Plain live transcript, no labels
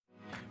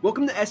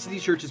Welcome to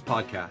SCG Church's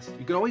podcast.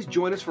 You can always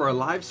join us for our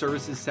live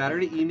services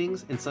Saturday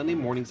evenings and Sunday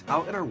mornings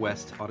out in our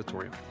West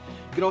Auditorium.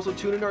 You can also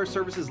tune into our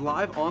services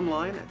live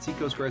online at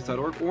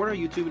seacoastchrist.org or on our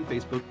YouTube and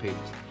Facebook pages.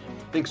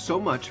 Thanks so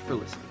much for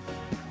listening.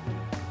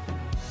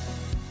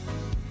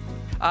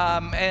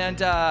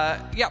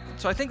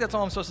 So I think that's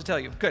all I'm supposed to tell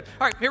you. Good.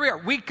 All right, here we are,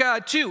 week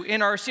 2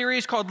 in our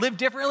series called Live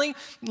Differently.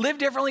 Live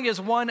differently is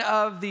one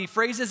of the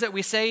phrases that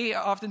we say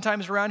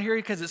oftentimes around here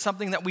because it's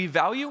something that we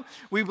value.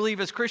 We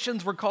believe as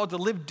Christians we're called to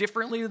live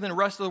differently than the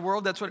rest of the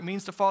world. That's what it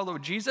means to follow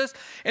Jesus.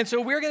 And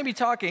so we're going to be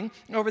talking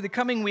over the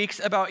coming weeks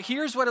about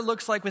here's what it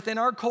looks like within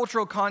our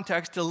cultural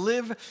context to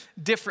live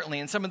differently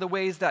and some of the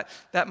ways that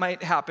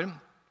might happen.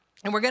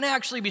 And we're going to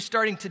actually be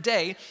starting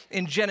today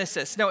in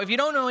Genesis. Now, if you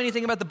don't know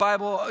anything about the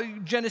Bible,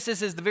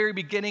 Genesis is the very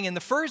beginning, and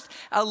the first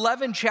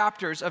 11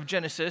 chapters of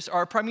Genesis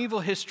are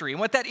primeval history.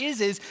 And what that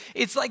is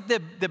it's like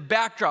the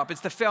backdrop,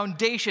 it's the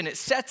foundation. It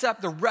sets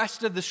up the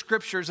rest of the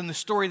scriptures and the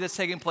story that's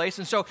taking place.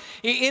 And so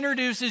it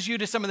introduces you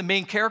to some of the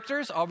main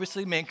characters.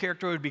 Obviously, the main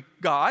character would be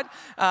God,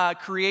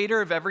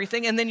 creator of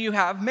everything. And then you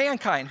have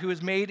mankind, who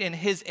is made in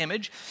his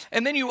image.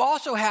 And then you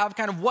also have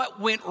kind of what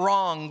went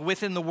wrong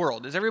within the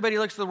world. As everybody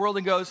looks at the world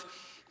and goes,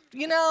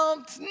 you know,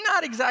 it's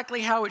not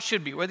exactly how it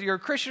should be. Whether you're a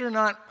Christian or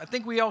not, I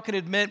think we all can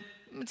admit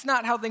it's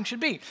not how things should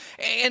be.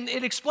 And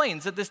it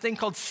explains that this thing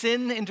called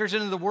sin enters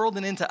into the world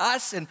and into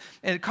us. And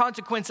a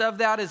consequence of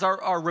that is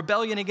our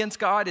rebellion against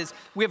God is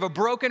we have a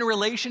broken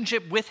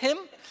relationship with him,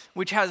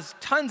 which has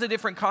tons of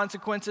different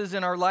consequences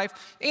in our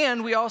life.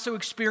 And we also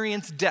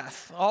experience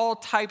death, all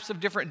types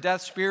of different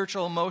deaths,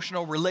 spiritual,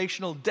 emotional,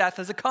 relational death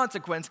as a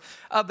consequence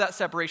of that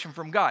separation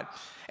from God.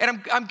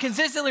 And I'm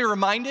consistently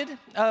reminded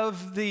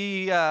of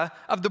the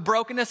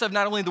brokenness of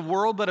not only the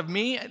world, but of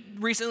me.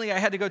 Recently, I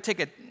had to go take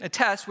a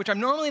test, which I'm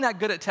normally not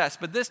good at tests,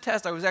 but this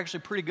test I was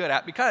actually pretty good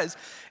at because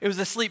it was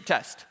a sleep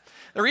test.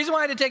 The reason why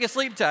I had to take a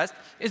sleep test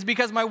is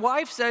because my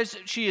wife says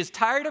she is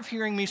tired of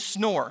hearing me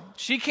snore.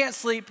 She can't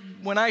sleep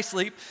when I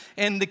sleep,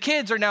 and the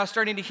kids are now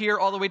starting to hear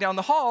all the way down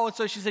the hall, and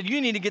so she said,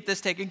 you need to get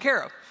this taken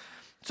care of.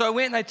 So I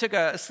went and I took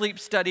a sleep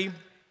study.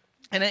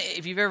 And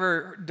if you've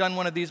ever done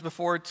one of these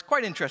before, it's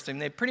quite interesting.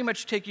 They pretty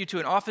much take you to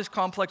an office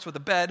complex with a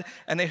bed,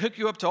 and they hook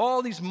you up to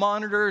all these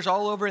monitors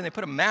all over, and they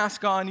put a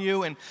mask on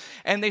you,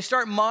 and they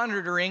start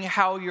monitoring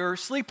how you're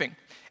sleeping.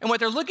 And what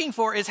they're looking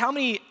for is how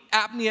many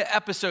apnea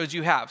episodes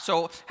you have.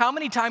 So how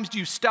many times do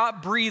you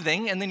stop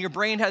breathing, and then your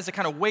brain has to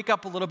kind of wake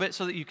up a little bit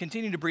so that you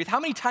continue to breathe? How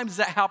many times does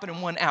that happen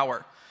in 1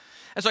 hour?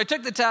 And so I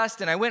took the test,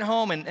 and I went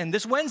home, and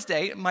this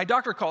Wednesday, my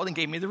doctor called and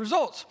gave me the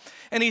results.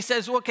 And he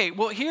says, okay,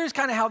 well, here's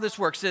kind of how this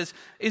works, is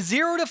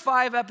 0 to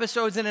 5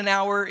 episodes in an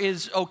hour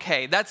is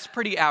okay. That's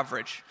pretty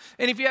average.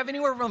 And if you have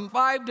anywhere from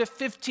 5 to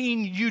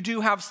 15, you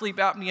do have sleep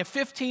apnea.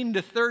 15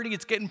 to 30,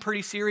 it's getting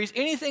pretty serious.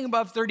 Anything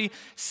above 30,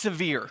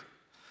 severe.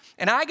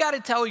 And I got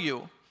to tell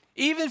you,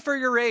 even for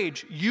your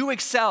age, you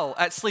excel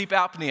at sleep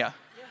apnea.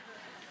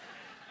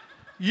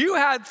 You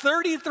had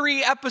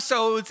 33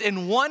 episodes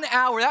in 1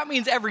 hour. That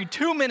means every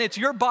 2 minutes,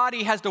 your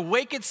body has to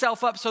wake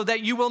itself up so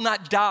that you will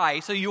not die,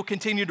 so you'll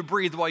continue to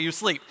breathe while you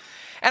sleep.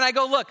 And I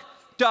go, look,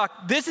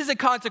 doc, this is a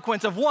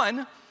consequence of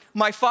one,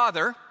 my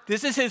father,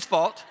 this is his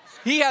fault.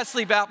 He has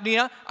sleep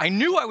apnea. I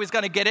knew I was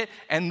going to get it.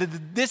 And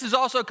this is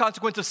also a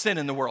consequence of sin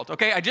in the world,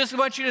 okay? I just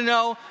want you to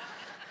know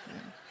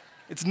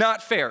it's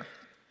not fair.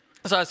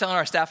 So I was telling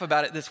our staff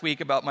about it this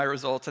week, about my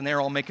results, and they're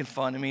all making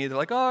fun of me. They're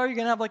like, oh, you're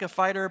going to have like a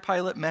fighter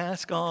pilot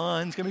mask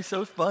on. It's going to be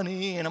so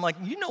funny. And I'm like,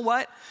 you know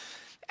what?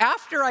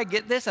 After I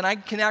get this and I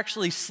can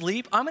actually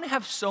sleep, I'm going to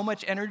have so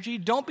much energy.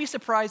 Don't be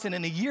surprised that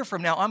in a year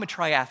from now, I'm a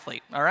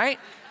triathlete, all right?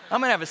 I'm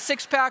going to have a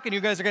six-pack, and you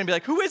guys are going to be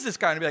like, who is this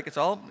guy? And I'll be like,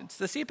 it's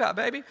the CPAP,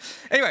 baby.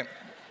 Anyway.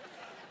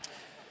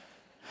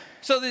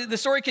 So the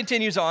story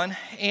continues on,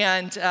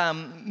 and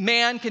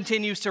man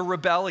continues to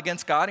rebel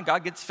against God, and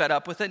God gets fed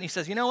up with it, and he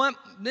says, you know what?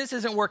 This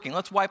isn't working.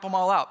 Let's wipe them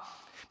all out.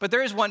 But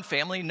there is one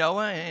family,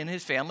 Noah and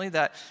his family,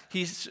 that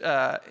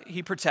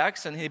he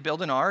protects, and he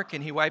builds an ark,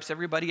 and he wipes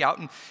everybody out.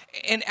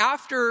 And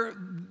after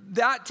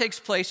that takes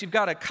place, you've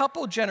got a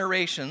couple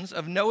generations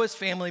of Noah's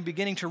family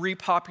beginning to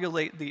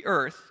repopulate the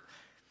earth.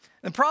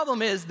 The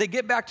problem is they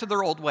get back to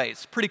their old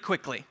ways pretty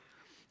quickly.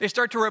 They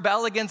start to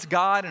rebel against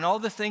God and all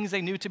the things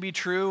they knew to be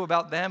true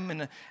about them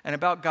and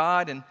about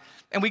God.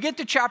 And we get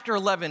to chapter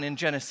 11 in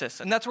Genesis,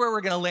 and that's where we're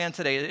going to land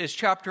today, is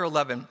chapter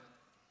 11.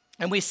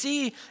 And we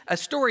see a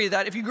story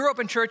that if you grew up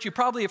in church, you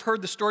probably have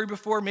heard the story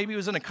before. Maybe it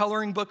was in a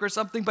coloring book or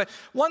something, but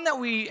one that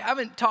we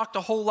haven't talked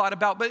a whole lot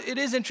about, but it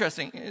is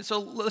interesting. So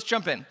let's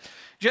jump in.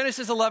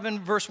 Genesis 11,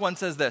 verse 1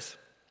 says this.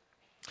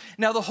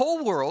 Now the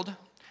whole world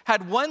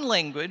had one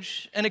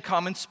language and a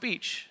common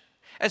speech.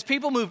 As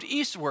people moved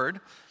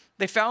eastward,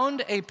 they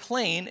found a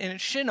plain in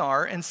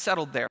Shinar and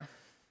settled there.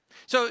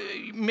 So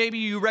maybe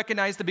you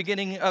recognize the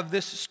beginning of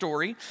this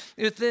story.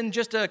 Within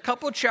just a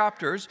couple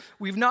chapters,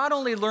 we've not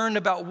only learned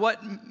about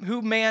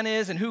who man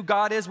is and who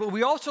God is, but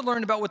we also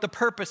learned about what the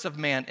purpose of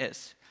man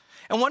is.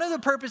 And one of the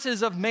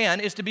purposes of man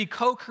is to be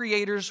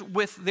co-creators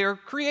with their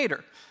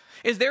creator.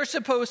 Is they're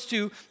supposed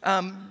to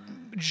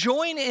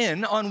join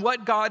in on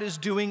what God is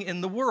doing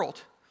in the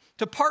world,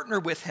 to partner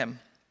with him.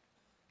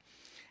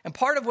 And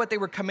part of what they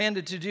were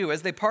commanded to do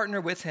as they partner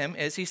with him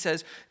is, he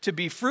says, to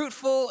be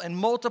fruitful and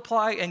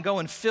multiply and go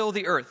and fill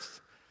the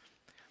earth.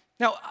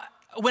 Now,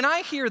 when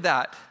I hear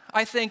that,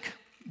 I think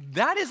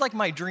that is like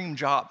my dream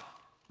job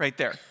right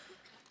there.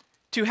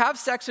 To have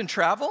sex and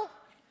travel,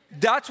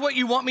 that's what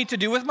you want me to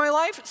do with my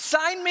life?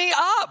 Sign me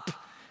up.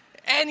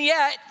 And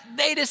yet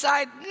they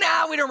decide,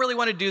 nah, we don't really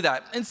want to do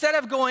that. Instead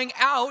of going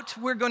out,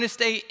 we're going to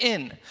stay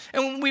in.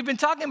 And we've been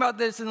talking about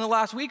this in the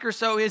last week or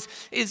so,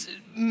 is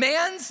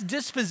man's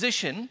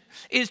disposition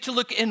is to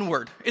look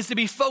inward, is to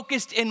be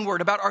focused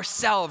inward about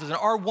ourselves and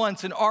our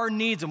wants and our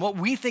needs and what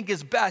we think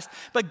is best.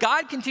 But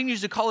God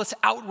continues to call us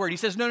outward. He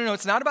says, no,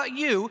 it's not about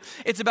you.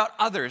 It's about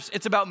others.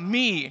 It's about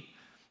me.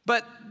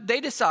 But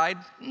they decide,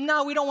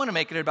 no, we don't want to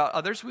make it about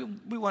others.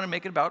 We want to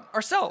make it about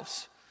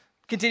ourselves.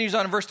 Continues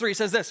on in verse 3, it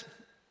says this.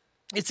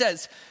 It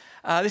says,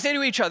 they say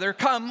to each other,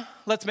 come,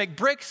 let's make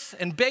bricks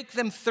and bake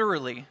them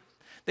thoroughly.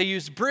 They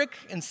used brick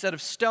instead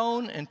of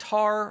stone and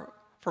tar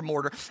for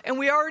mortar. And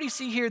we already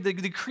see here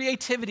the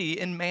creativity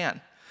in man,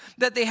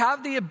 that they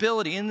have the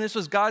ability, and this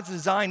was God's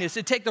design, is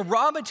to take the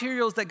raw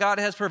materials that God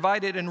has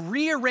provided and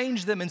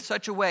rearrange them in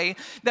such a way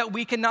that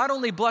we can not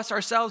only bless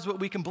ourselves, but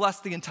we can bless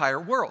the entire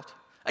world.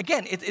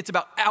 Again, it's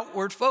about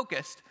outward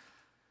focused.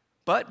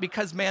 But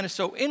because man is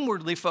so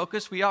inwardly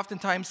focused, we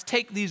oftentimes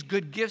take these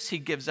good gifts he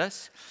gives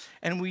us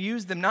and we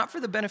use them not for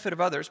the benefit of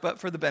others, but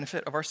for the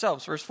benefit of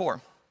ourselves. Verse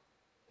 4.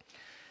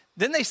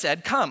 Then they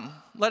said, come,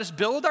 let us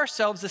build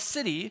ourselves a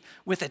city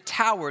with a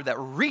tower that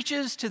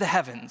reaches to the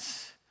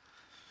heavens.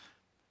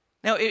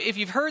 Now, if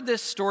you've heard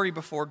this story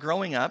before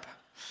growing up,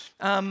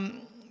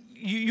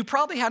 you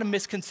probably had a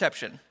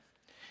misconception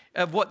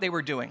of what they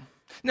were doing.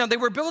 Now, they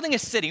were building a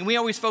city, and we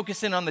always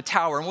focus in on the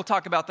tower, and we'll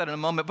talk about that in a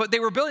moment, but they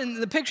were building,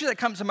 the picture that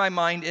comes to my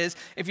mind is,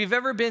 if you've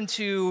ever been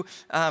to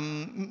a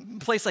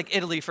place like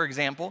Italy, for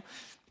example,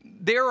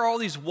 there are all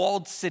these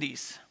walled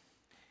cities.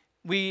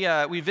 We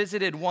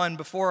visited one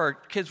before our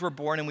kids were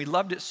born, and we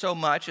loved it so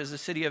much as the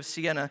city of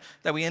Siena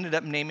that we ended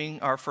up naming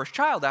our first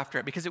child after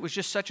it because it was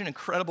just such an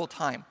incredible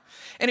time.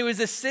 And it was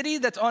a city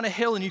that's on a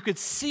hill, and you could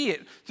see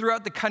it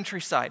throughout the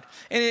countryside.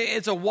 And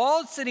it's a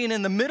walled city, and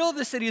in the middle of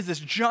the city is this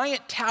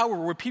giant tower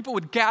where people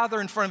would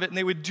gather in front of it, and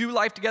they would do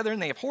life together, and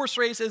they have horse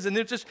races, and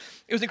it was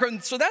incredible.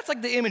 So that's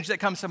like the image that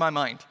comes to my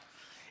mind.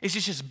 It's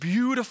just this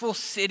beautiful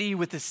city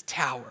with this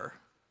tower.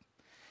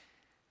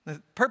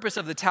 The purpose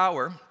of the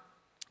tower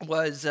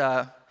was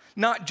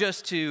not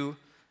just to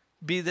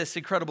be this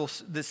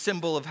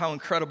symbol of how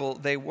incredible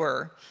they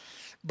were,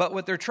 but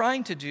what they're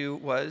trying to do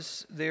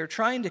was they're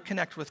trying to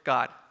connect with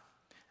God.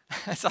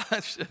 I saw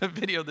a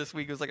video this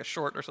week, it was like a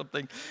short or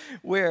something,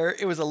 where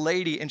it was a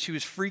lady and she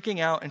was freaking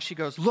out and she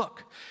goes,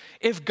 look,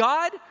 if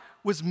God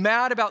was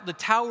mad about the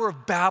Tower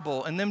of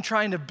Babel and them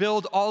trying to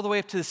build all the way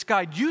up to the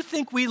sky, do you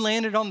think we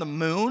landed on the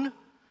moon?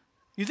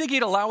 You think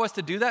he'd allow us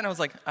to do that? And I was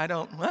like,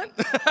 what?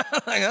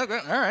 Like, okay,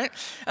 all right.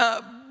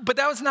 But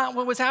that was not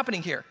what was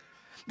happening here.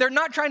 They're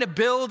not trying to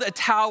build a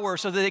tower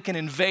so that they can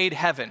invade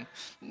heaven.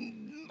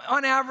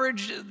 On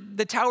average,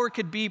 the tower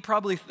could be it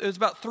was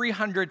about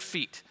 300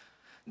 feet.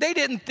 They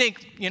didn't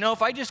think,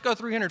 if I just go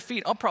 300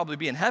 feet, I'll probably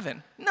be in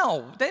heaven.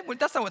 No,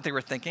 that's not what they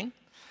were thinking.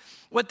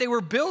 What they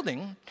were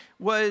building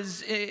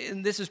was,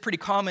 and this is pretty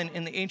common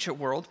in the ancient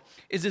world,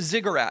 is a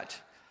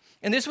ziggurat.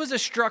 And this was a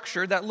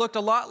structure that looked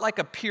a lot like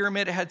a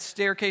pyramid. It had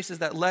staircases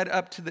that led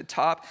up to the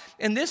top.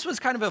 And this was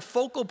kind of a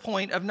focal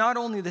point of not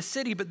only the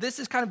city, but this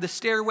is kind of the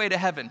stairway to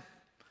heaven.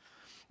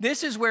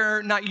 This is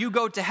where not you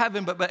go to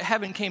heaven, but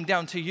heaven came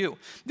down to you.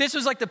 This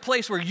was like the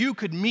place where you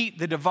could meet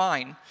the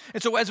divine.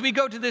 And so as we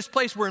go to this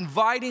place, we're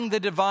inviting the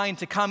divine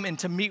to come and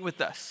to meet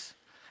with us.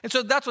 And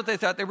so that's what they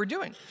thought they were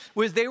doing,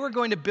 was they were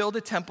going to build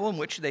a temple in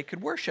which they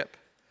could worship.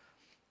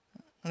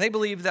 And they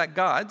believed that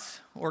God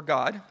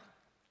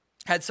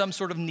had some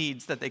sort of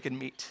needs that they could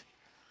meet.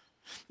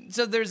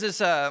 So there's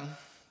this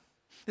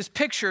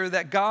picture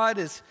that God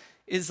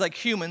is like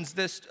humans,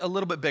 this a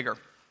little bit bigger,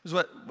 is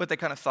what they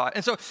kind of thought.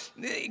 And so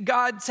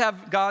God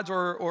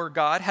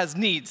has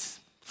needs,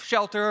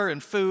 shelter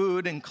and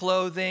food and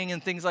clothing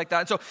and things like that.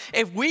 And so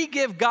if we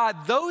give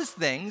God those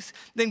things,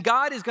 then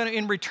God is going to,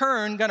 in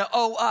return, going to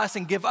owe us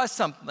and give us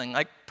something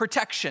like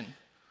protection,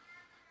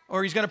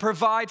 or he's going to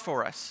provide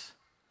for us.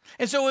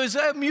 And so it was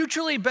a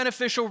mutually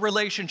beneficial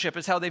relationship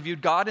is how they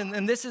viewed God,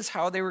 and this is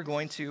how they were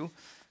going to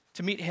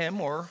meet him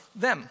or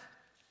them.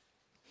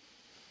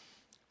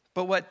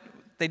 But what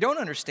they don't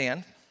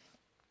understand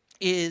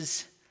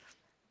is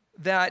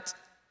that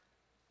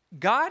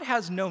God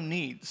has no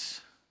needs.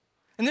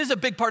 And this is a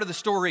big part of the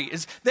story,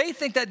 is they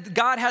think that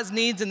God has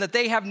needs and that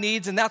they have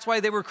needs, and that's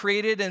why they were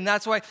created, and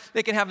that's why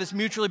they can have this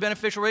mutually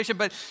beneficial relationship,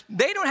 but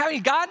they don't have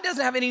any, God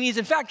doesn't have any needs.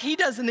 In fact, he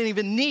doesn't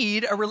even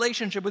need a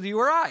relationship with you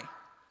or I.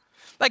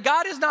 Like,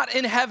 God is not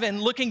in heaven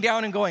looking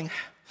down and going,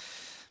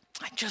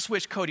 I just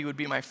wish Cody would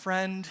be my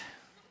friend.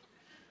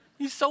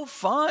 He's so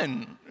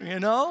fun,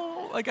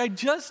 Like,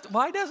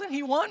 why doesn't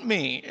he want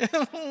me?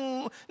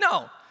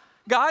 No,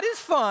 God is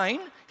fine.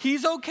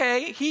 He's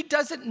okay. He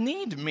doesn't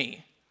need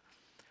me,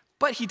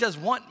 but he does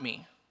want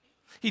me.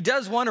 He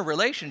does want a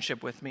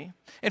relationship with me.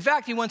 In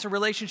fact, he wants a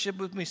relationship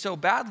with me so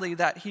badly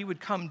that he would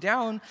come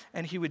down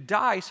and he would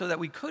die so that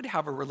we could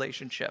have a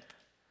relationship.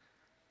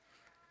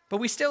 But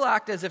we still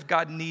act as if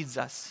God needs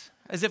us,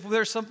 as if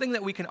there's something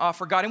that we can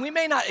offer God. And we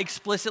may not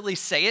explicitly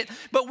say it,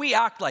 but we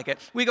act like it.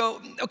 We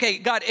go, okay,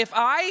 God, if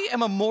I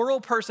am a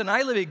moral person,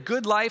 I live a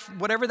good life,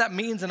 whatever that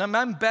means, and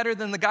I'm better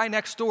than the guy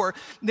next door,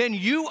 then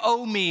you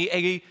owe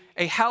me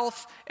a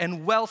health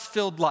and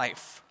wealth-filled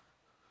life.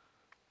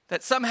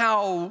 That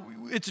somehow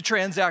it's a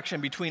transaction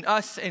between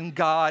us and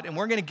God, and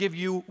we're going to give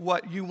you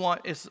what you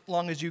want as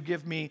long as you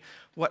give me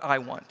what I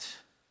want.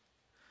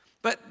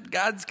 But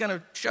God's going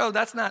to show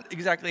that's not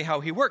exactly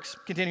how he works.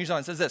 Continues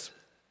on, says this,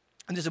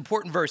 in this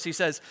important verse, he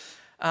says,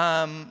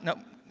 no,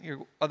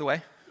 your other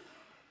way.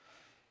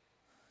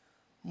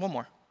 One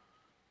more.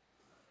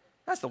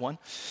 That's the one.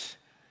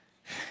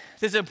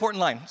 This is an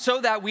important line.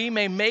 So that we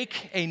may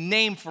make a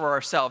name for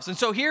ourselves. And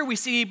so here we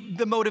see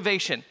the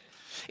motivation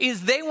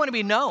is they want to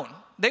be known.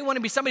 They want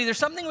to be somebody. There's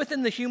something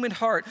within the human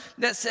heart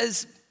that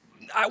says,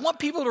 I want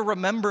people to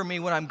remember me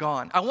when I'm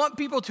gone. I want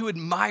people to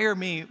admire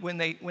me when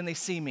they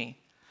see me.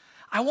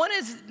 I want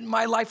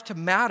my life to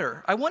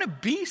matter. I want to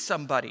be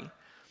somebody.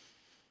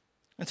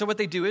 And so what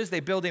they do is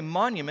they build a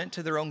monument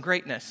to their own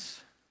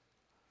greatness.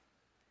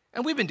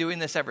 And we've been doing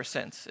this ever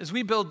since. As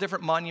we build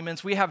different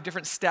monuments, we have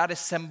different status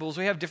symbols.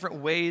 We have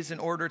different ways in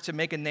order to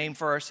make a name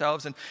for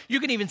ourselves. And you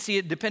can even see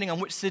it depending on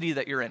which city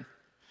that you're in.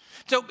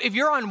 So if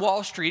you're on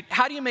Wall Street,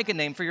 how do you make a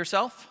name for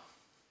yourself?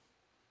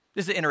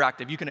 This is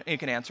interactive. You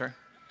can answer.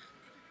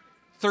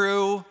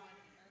 Through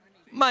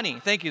money.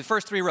 Thank you. The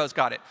first three rows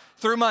got it.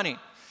 Through money.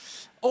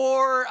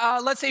 Or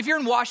let's say if you're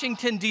in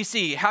Washington,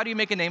 D.C., how do you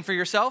make a name for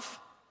yourself?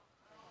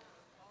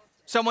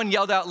 Someone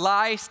yelled out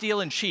lie,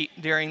 steal, and cheat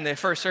during the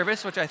first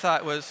service, which I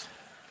thought was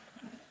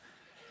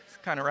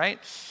kind of right.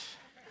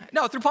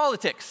 No, through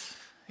politics.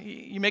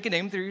 You make a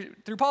name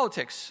through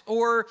politics.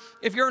 Or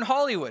if you're in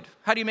Hollywood,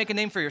 how do you make a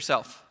name for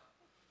yourself?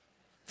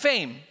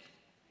 Fame,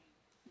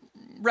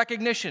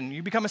 recognition,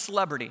 you become a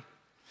celebrity.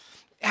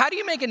 How do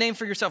you make a name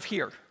for yourself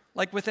here,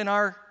 like within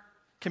our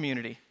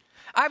community?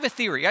 I have a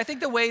theory. I think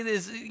the way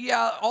is,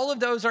 all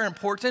of those are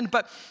important,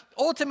 but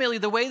ultimately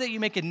the way that you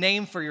make a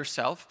name for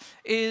yourself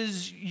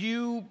is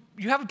you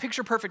have a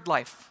picture-perfect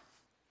life.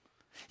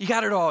 You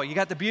got it all. You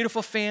got the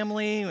beautiful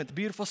family with the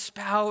beautiful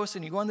spouse,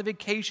 and you go on the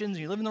vacations, and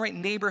you live in the right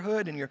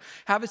neighborhood, and you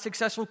have a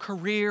successful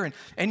career,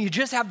 and you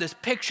just have this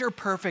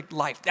picture-perfect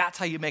life. That's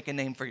how you make a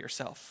name for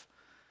yourself.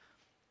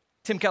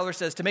 Tim Keller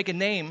says, to make a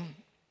name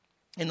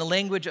in the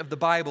language of the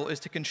Bible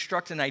is to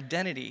construct an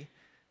identity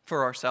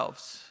for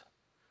ourselves.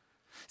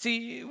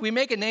 See, we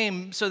make a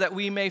name so that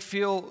we may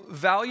feel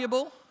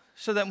valuable,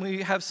 so that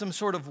we have some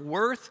sort of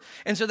worth,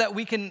 and so that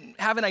we can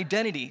have an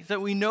identity, so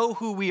that we know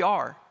who we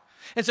are.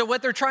 And so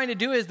what they're trying to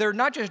do is they're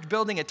not just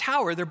building a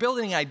tower, they're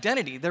building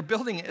identity. They're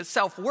building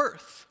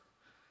self-worth.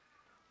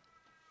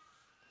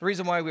 The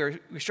reason why we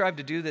strive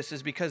to do this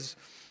is because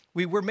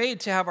we were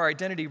made to have our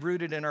identity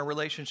rooted in our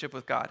relationship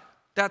with God.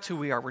 That's who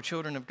we are. We're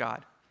children of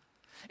God.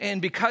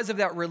 And because of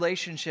that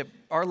relationship,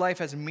 our life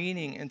has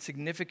meaning and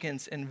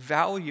significance and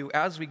value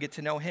as we get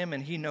to know him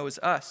and he knows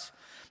us.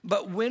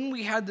 But when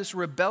we had this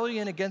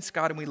rebellion against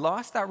God and we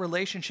lost that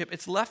relationship,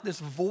 it's left this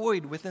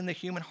void within the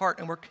human heart,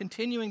 and we're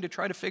continuing to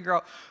try to figure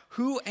out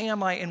who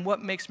am I and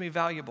what makes me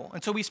valuable.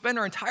 And so we spend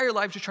our entire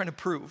lives just trying to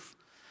prove.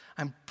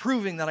 I'm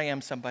proving that I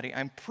am somebody.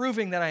 I'm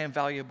proving that I am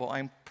valuable.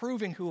 I'm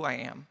proving who I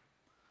am.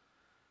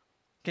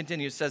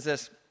 Continues, says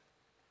this,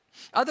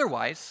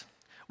 otherwise,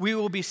 we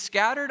will be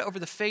scattered over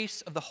the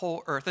face of the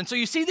whole earth. And so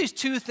you see these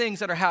two things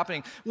that are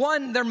happening.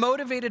 One, they're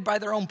motivated by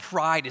their own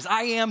pride, is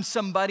I am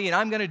somebody and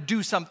I'm going to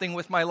do something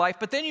with my life.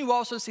 But then you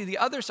also see the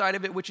other side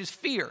of it, which is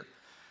fear.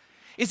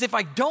 Is if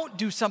I don't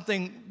do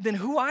something, then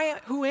who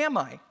am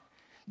I?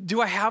 Do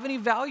I have any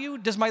value?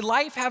 Does my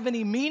life have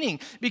any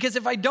meaning? Because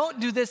if I don't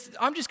do this,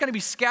 I'm just going to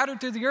be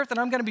scattered through the earth and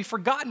I'm going to be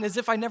forgotten as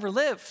if I never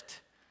lived.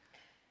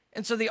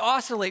 And so they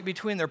oscillate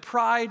between their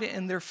pride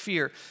and their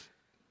fear.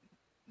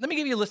 Let me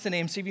give you a list of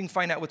names, see if you can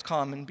find out what's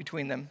common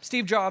between them.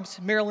 Steve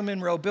Jobs, Marilyn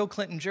Monroe, Bill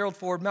Clinton, Gerald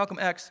Ford, Malcolm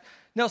X,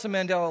 Nelson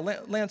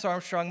Mandela, Lance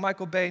Armstrong,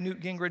 Michael Bay, Newt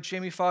Gingrich,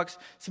 Jamie Foxx,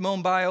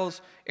 Simone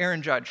Biles,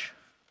 Aaron Judge.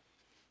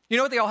 You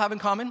know what they all have in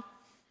common?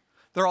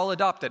 They're all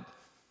adopted.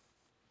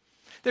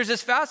 There's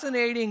this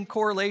fascinating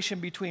correlation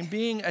between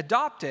being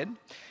adopted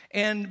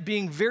and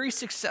being very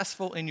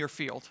successful in your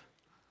field.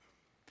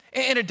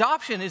 And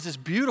adoption is this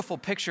beautiful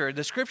picture.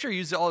 The scripture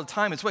uses it all the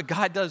time. It's what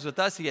God does with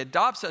us. He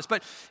adopts us.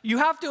 But you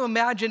have to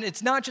imagine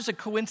it's not just a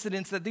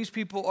coincidence that these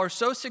people are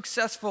so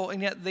successful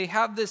and yet they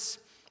have this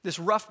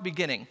rough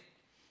beginning.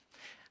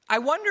 I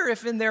wonder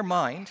if in their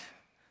mind,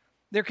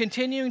 they're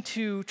continuing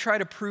to try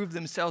to prove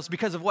themselves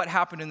because of what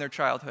happened in their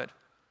childhood.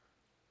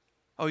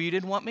 Oh, you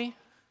didn't want me?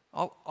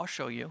 I'll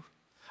show you.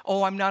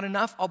 Oh, I'm not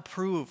enough? I'll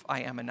prove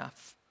I am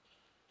enough.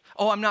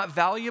 Oh, I'm not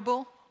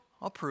valuable?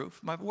 I'll prove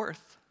my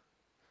worth.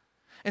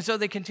 And so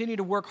they continue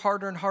to work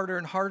harder and harder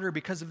and harder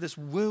because of this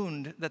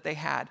wound that they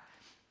had.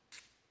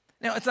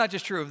 Now, it's not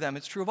just true of them,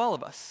 it's true of all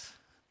of us.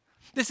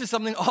 This is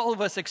something all of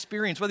us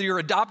experience, whether you're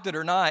adopted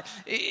or not.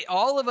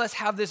 All of us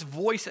have this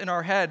voice in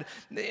our head.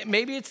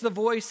 Maybe it's the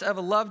voice of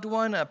a loved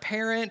one, a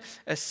parent,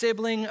 a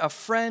sibling, a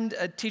friend,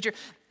 a teacher.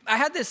 I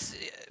had this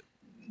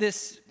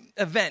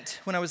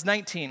event when I was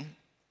 19,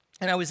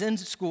 and I was in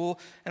school,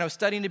 and I was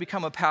studying to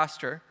become a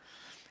pastor.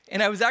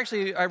 And I was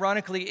actually,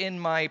 ironically, in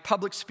my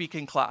public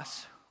speaking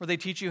class, where they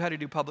teach you how to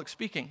do public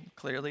speaking.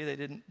 Clearly, they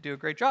didn't do a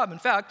great job. In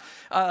fact,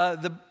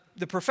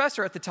 the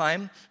professor at the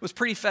time was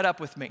pretty fed up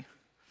with me.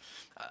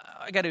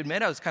 I got to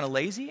admit, I was kind of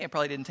lazy. I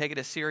probably didn't take it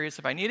as serious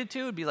if I needed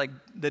to. It'd be like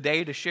the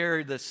day to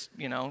share this,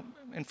 in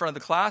front of the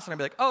class, and I'd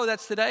be like, oh,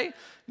 that's today?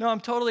 No, I'm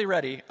totally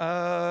ready. What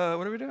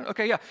are we doing?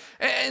 Okay, yeah.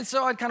 And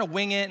so I'd kind of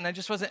wing it, and I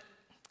just wasn't.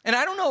 And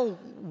I don't know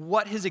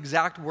what his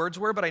exact words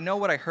were, but I know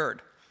what I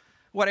heard.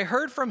 What I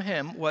heard from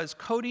him was,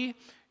 Cody,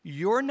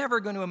 you're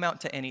never going to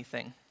amount to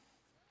anything.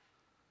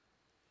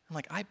 I'm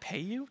like, I pay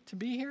you to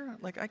be here?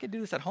 Like, I could do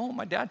this at home.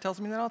 My dad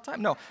tells me that all the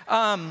time. No.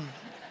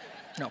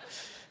 No.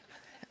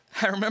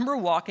 I remember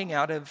walking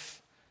out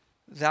of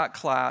that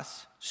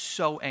class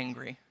so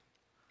angry.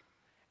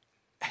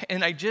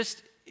 And I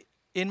just,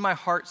 in my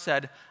heart,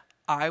 said,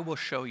 I will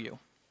show you.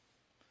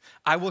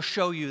 I will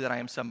show you that I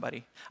am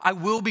somebody. I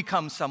will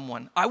become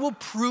someone. I will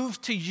prove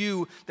to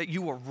you that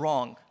you were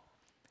wrong.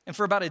 And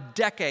for about a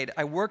decade,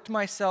 I worked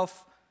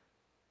myself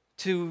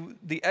to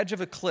the edge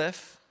of a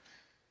cliff,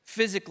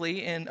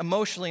 physically and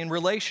emotionally and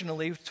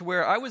relationally, to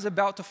where I was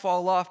about to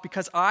fall off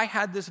because I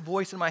had this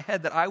voice in my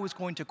head that I was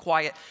going to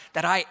quiet,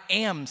 that I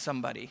am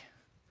somebody.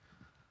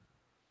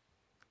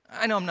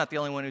 I know I'm not the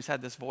only one who's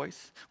had this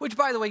voice, which,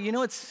 by the way,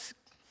 it's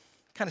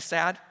kind of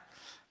sad.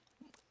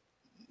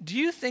 Do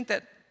you think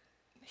that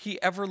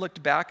he ever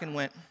looked back and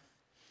went,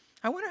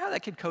 I wonder how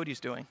that kid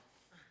Cody's doing?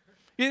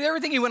 You ever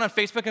think he went on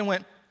Facebook and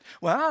went,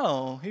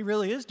 wow, he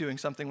really is doing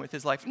something with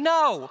his life?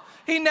 No,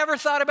 he never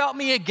thought about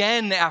me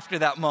again after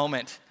that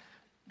moment.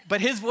 But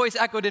his voice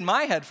echoed in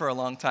my head for a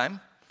long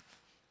time.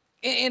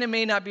 And it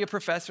may not be a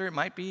professor, it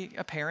might be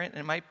a parent,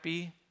 it might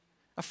be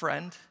a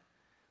friend.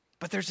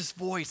 But there's this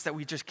voice that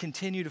we just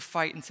continue to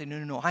fight and say,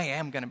 no, I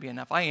am going to be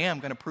enough. I am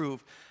going to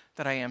prove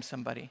that I am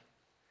somebody.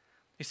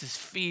 It's this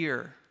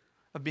fear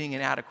of being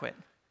inadequate.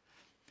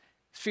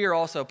 Fear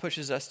also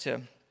pushes us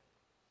to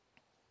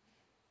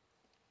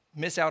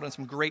miss out on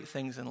some great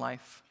things in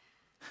life.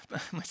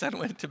 My son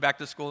went to back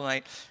to school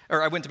night,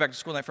 or I went to back to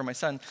school night for my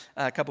son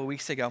a couple of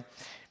weeks ago.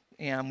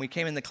 And we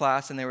came in the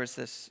class, and there was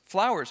this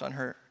flowers on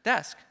her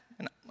desk.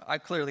 And I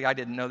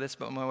didn't know this,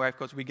 but my wife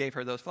goes, we gave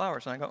her those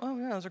flowers. And I go, oh,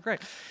 yeah, those are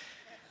great.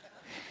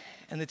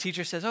 And the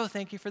teacher says, oh,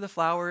 thank you for the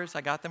flowers.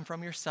 I got them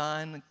from your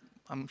son.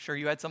 I'm sure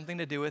you had something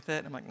to do with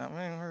it. I'm like, no,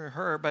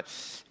 her. But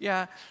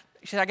yeah,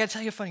 she said, I got to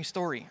tell you a funny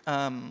story.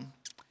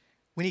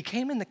 When he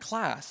came in the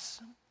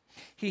class,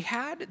 he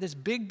had this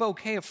big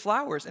bouquet of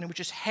flowers, and it was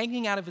just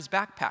hanging out of his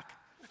backpack.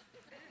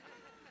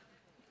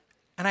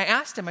 And I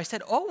asked him, I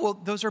said, oh, well,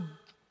 those are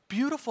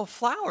beautiful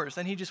flowers.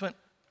 And he just went,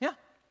 yeah.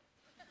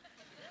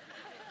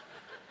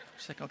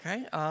 She's like,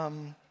 okay.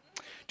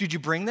 Did you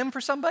bring them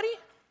for somebody?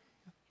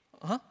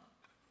 Uh-huh.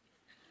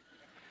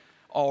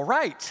 All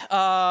right.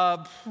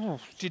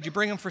 Did you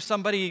bring them for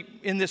somebody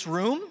in this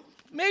room,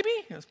 maybe?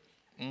 He goes,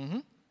 mm-hmm.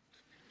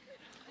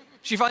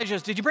 She finally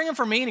goes, did you bring them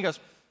for me? And he goes,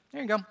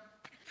 there you go.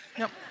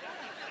 Yep.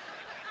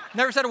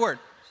 Never said a word.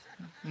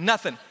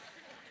 Nothing.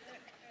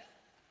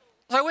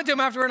 So I went to him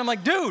afterward, and I'm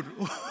like, dude,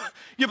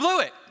 you blew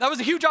it. That was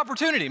a huge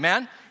opportunity,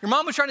 man. Your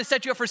mom was trying to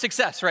set you up for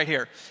success right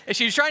here. And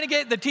she was trying to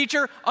get the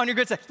teacher on your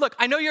good side. Look,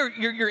 I know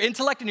your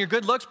intellect and your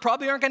good looks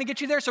probably aren't going to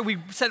get you there, so we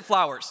sent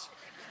flowers.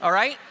 All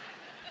right?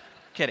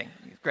 Kidding.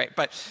 Great.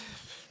 But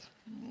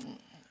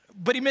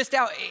he missed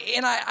out.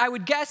 And I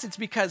would guess it's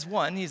because,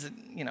 one, he's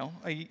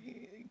a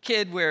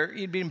kid where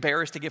he'd be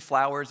embarrassed to give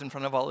flowers in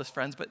front of all his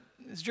friends, but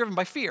it's driven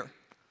by fear.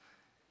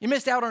 You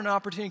missed out on an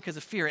opportunity because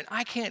of fear. And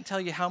I can't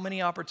tell you how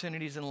many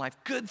opportunities in life,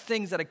 good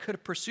things that I could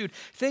have pursued,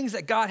 things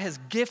that God has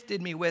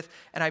gifted me with,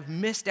 and I've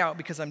missed out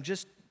because I'm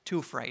just too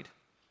afraid.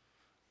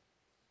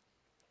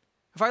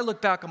 If I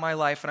look back on my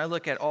life and I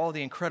look at all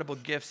the incredible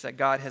gifts that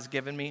God has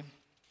given me,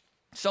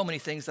 so many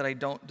things that I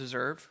don't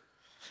deserve,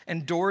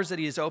 and doors that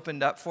He has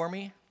opened up for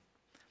me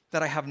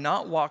that I have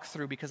not walked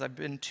through because I've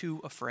been too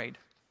afraid.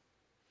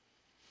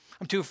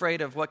 I'm too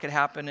afraid of what could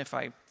happen if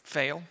I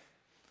fail.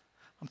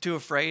 I'm too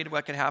afraid of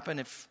what could happen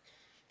if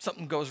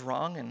something goes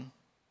wrong and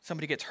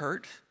somebody gets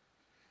hurt.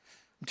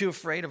 I'm too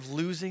afraid of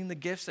losing the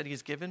gifts that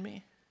He's given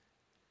me.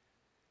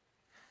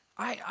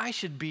 I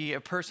should be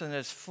a person that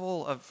is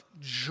full of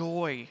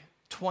joy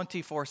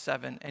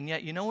 24/7. And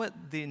yet, you know what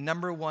the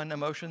number one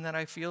emotion that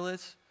I feel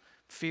is?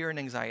 Fear and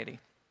anxiety.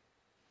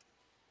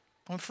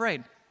 I'm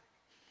afraid.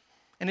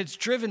 And it's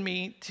driven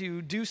me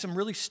to do some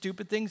really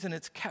stupid things, and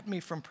it's kept me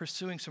from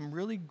pursuing some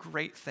really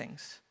great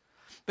things.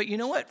 But you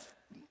know what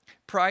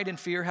pride and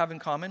fear have in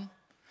common?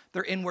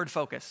 They're inward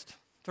focused.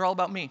 They're all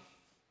about me.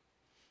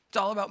 It's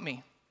all about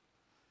me.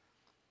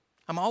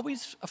 I'm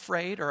always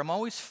afraid, or I'm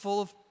always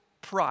full of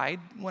pride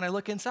when I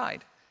look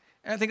inside.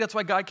 And I think that's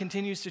why God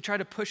continues to try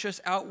to push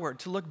us outward,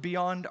 to look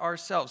beyond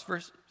ourselves.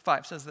 Verse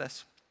 5 says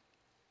this.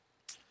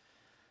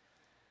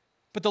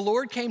 But the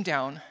Lord came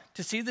down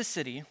to see the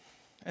city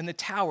and the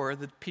tower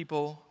that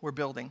people were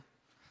building.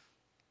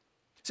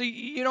 So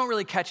you don't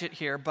really catch it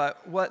here,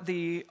 but what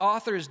the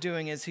author is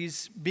doing is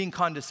he's being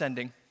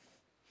condescending.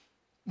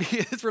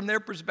 Because from their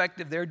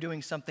perspective, they're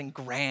doing something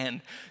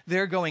grand.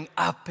 They're going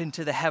up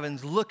into the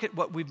heavens. Look at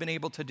what we've been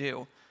able to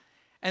do.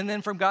 And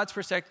then from God's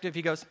perspective,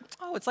 he goes,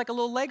 oh, it's like a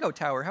little Lego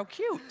tower. How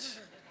cute.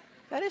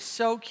 That is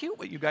so cute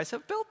what you guys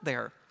have built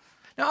there.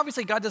 Now,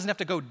 obviously, God doesn't have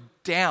to go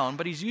down,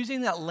 but he's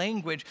using that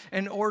language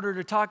in order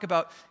to talk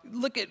about,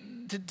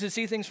 to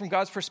see things from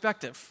God's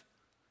perspective.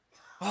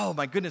 Oh,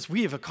 my goodness,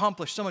 we have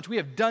accomplished so much. We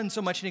have done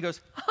so much. And he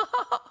goes,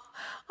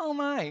 oh,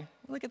 my,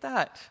 look at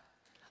that.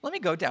 Let me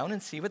go down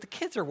and see what the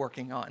kids are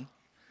working on.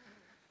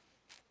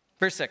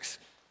 Verse 6.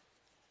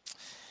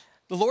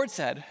 The Lord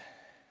said,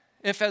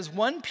 if as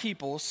one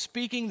people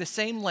speaking the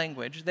same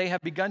language they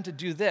have begun to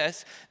do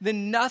this,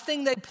 then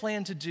nothing they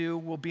plan to do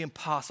will be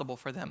impossible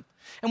for them.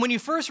 And when you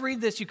first read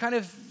this, you kind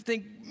of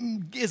think,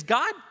 is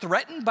God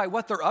threatened by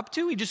what they're up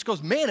to? He just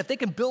goes, man, if they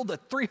can build a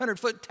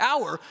 300-foot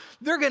tower,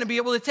 they're going to be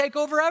able to take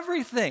over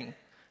everything.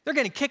 They're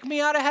going to kick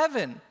me out of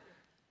heaven.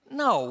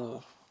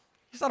 No,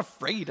 he's not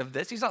afraid of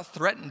this. He's not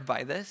threatened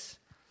by this.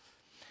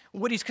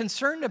 What he's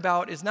concerned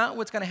about is not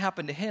what's going to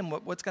happen to him,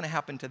 what's going to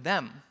happen to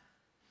them.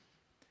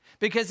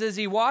 Because as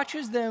he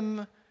watches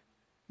them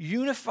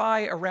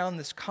unify around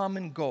this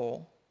common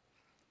goal,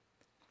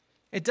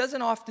 it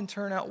doesn't often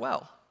turn out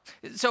well.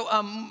 So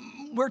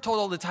we're told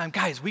all the time,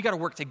 guys, we got to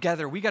work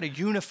together. We got to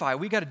unify.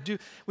 We got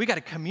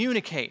to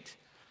communicate.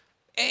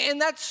 And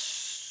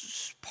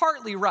that's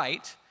partly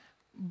right,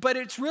 but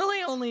it's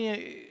really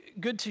only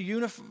good to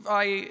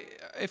unify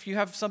if you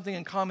have something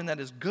in common that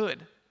is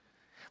good.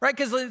 Right,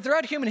 because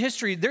throughout human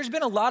history, there's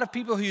been a lot of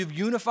people who have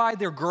unified,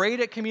 they're great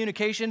at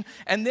communication,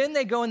 and then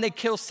they go and they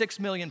kill 6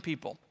 million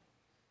people.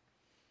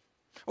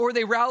 Or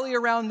they rally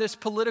around this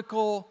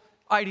political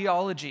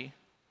ideology,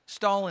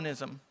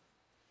 Stalinism,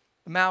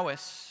 the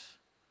Maoists,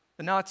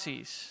 the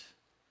Nazis,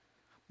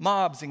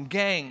 mobs and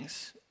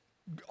gangs,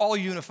 all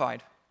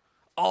unified,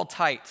 all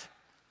tight,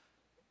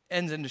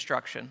 ends in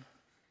destruction.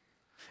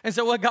 And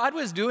so what God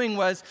was doing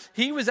was,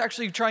 he was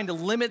actually trying to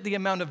limit the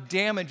amount of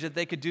damage that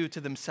they could do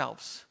to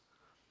themselves.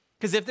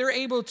 Because if they're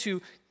able to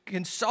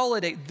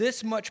consolidate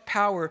this much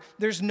power,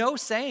 there's no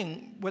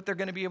saying what they're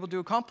going to be able to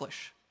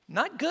accomplish.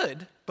 Not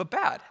good, but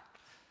bad.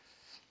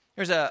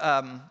 There's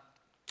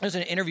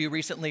an interview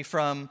recently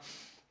from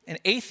an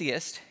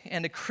atheist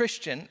and a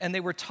Christian, and they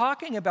were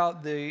talking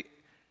about the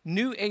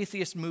new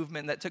atheist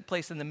movement that took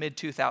place in the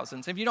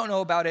mid-2000s. If you don't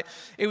know about it,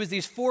 it was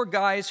these 4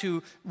 guys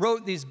who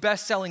wrote these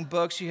best-selling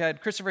books. You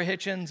had Christopher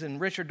Hitchens and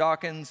Richard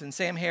Dawkins and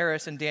Sam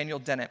Harris and Daniel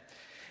Dennett.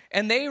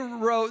 And they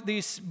wrote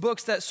these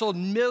books that sold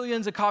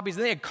millions of copies.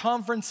 And they had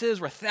conferences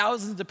where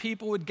thousands of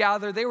people would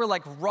gather. They were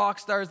like rock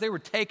stars. They were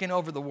taking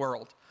over the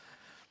world.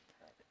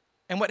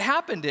 And what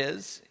happened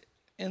is,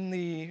 in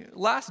the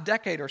last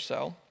decade or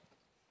so,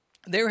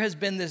 there has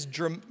been this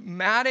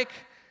dramatic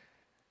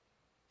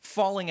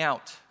falling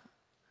out.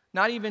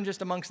 Not even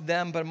just amongst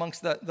them, but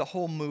amongst the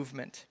whole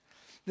movement.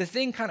 The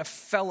thing kind of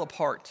fell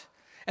apart.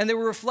 And they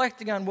were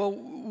reflecting on, well,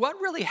 what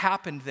really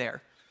happened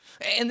there?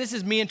 And this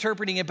is me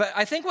interpreting it, but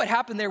I think what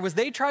happened there was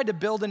they tried to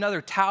build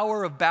another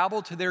Tower of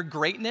Babel to their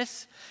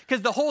greatness,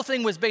 because the whole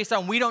thing was based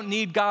on, we don't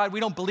need God, we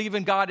don't believe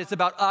in God, it's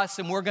about us,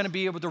 and we're going to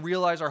be able to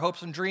realize our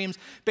hopes and dreams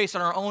based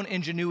on our own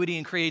ingenuity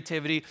and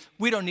creativity.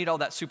 We don't need all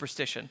that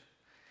superstition.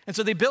 And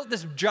so they built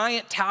this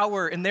giant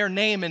tower in their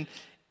name, and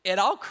it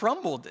all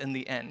crumbled in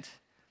the end.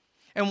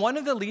 And one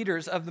of the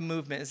leaders of the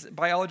movement is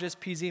biologist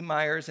P.Z.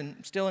 Myers,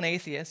 and still an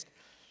atheist.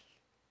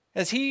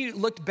 As he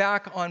looked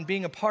back on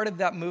being a part of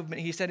that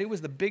movement, he said it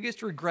was the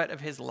biggest regret of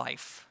his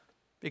life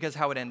because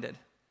how it ended.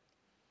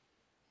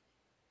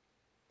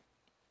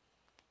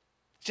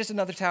 It's just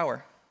another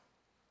tower.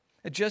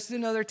 It's just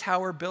another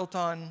tower built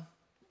on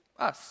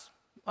us,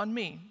 on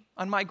me,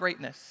 on my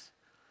greatness.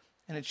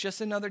 And it's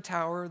just another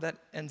tower that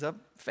ends up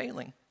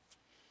failing.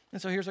 And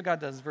so here's what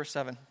God does, verse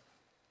 7.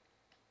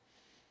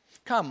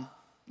 Come,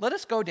 let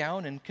us go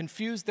down and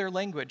confuse their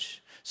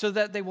language so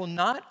that they will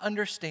not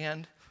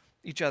understand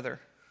each other.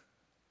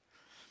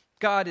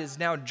 God is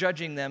now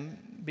judging them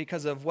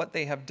because of what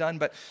they have done,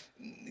 but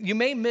you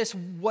may miss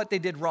what they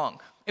did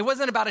wrong. It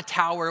wasn't about a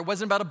tower. It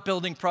wasn't about a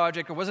building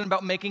project. It wasn't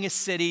about making a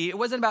city. It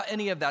wasn't about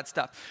any of that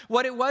stuff.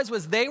 What it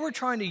was they were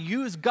trying to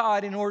use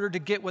God in order to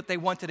get what they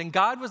wanted, and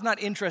God was not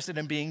interested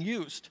in being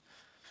used.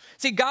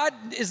 See, God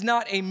is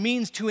not a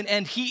means to an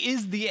end. He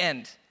is the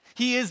end.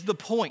 He is the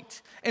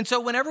point. And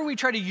so whenever we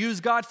try to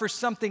use God for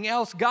something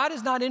else, God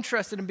is not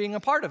interested in being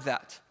a part of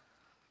that.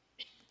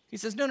 He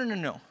says,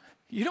 no.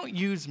 You don't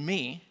use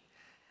me.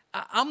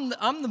 I'm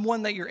the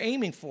one that you're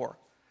aiming for.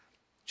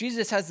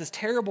 Jesus has this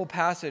terrible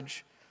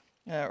passage,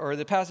 or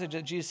the passage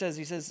that Jesus says,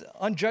 he says,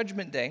 on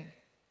Judgment Day,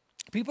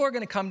 people are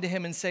going to come to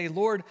him and say,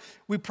 Lord,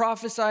 we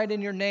prophesied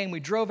in your name, we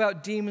drove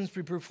out demons,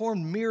 we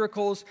performed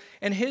miracles,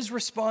 and his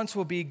response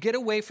will be, get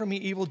away from me,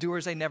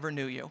 evildoers, I never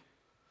knew you.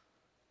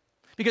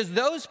 Because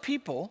those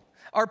people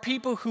are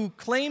people who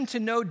claim to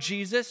know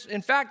Jesus,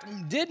 in fact,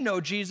 did know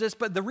Jesus,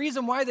 but the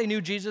reason why they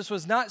knew Jesus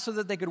was not so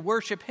that they could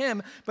worship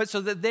him, but so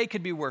that they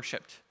could be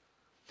worshiped.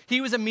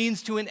 He was a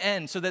means to an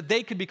end so that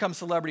they could become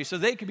celebrities, so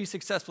they could be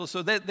successful,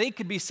 so that they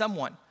could be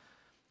someone.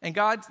 And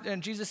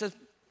Jesus says,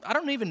 I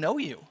don't even know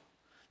you.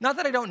 Not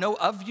that I don't know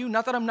of you,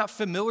 not that I'm not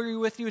familiar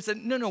with you. It's that,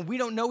 no, we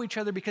don't know each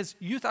other because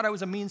you thought I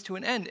was a means to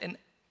an end, and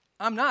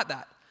I'm not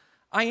that.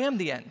 I am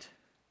the end.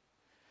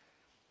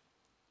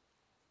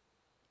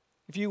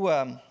 If you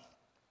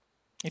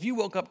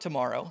woke up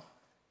tomorrow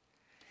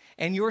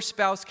and your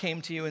spouse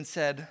came to you and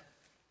said,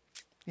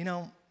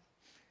 I've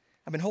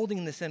been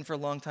holding this in for a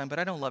long time, but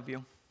I don't love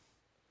you.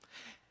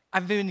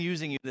 I've been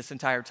using you this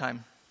entire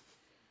time.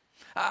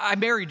 I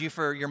married you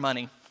for your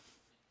money.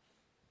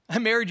 I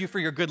married you for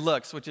your good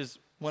looks, which is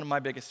one of my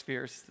biggest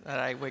fears, that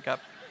I wake up,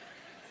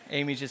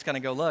 Amy's just going to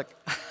go, look,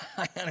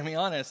 I got to be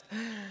honest.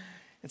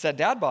 It's that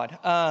dad bod.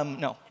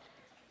 No.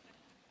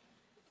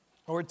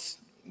 Or it's,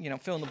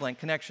 fill in the blank,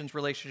 connections,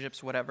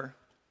 relationships, whatever.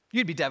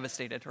 You'd be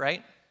devastated,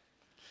 right?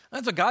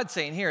 That's what God's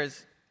saying here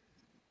is,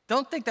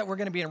 don't think that we're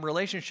going to be in a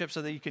relationship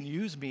so that you can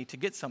use me to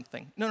get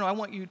something. No, I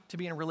want you to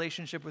be in a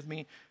relationship with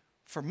me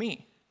for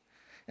me.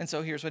 And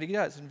so here's what he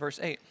does in verse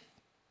 8.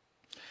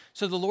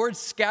 So the Lord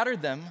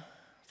scattered them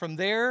from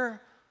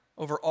there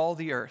over all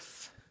the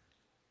earth.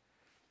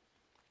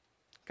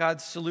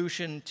 God's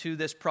solution to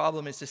this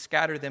problem is to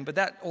scatter them, but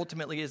that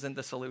ultimately isn't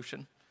the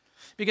solution.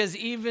 Because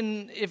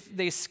even if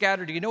they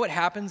scatter, do you know what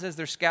happens as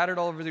they're scattered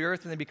all over the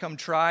earth and they become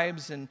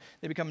tribes and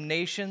they become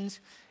nations?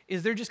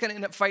 Is they're just going to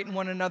end up fighting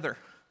one another.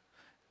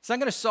 It's not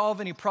going to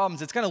solve any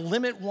problems. It's going to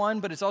limit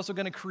one, but it's also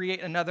going to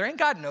create another. And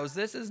God knows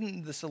this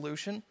isn't the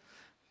solution.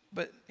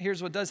 But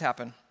here's what does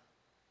happen.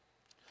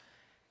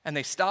 And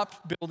they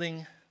stopped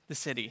building the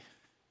city.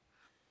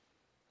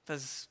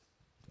 Because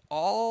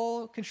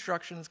all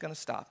construction is going to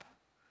stop.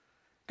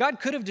 God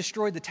could have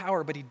destroyed the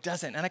tower, but he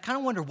doesn't. And I kind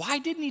of wonder, why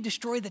didn't he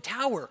destroy the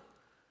tower?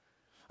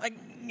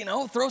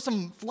 Throw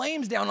some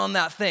flames down on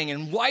that thing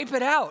and wipe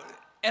it out.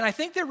 And I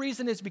think the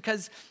reason is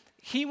because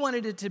he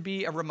wanted it to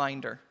be a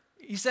reminder.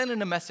 He sent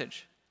in a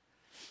message.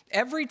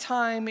 Every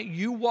time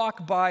you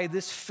walk by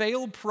this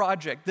failed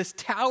project, this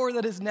tower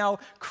that is now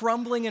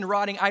crumbling and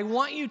rotting, I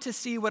want you to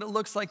see what it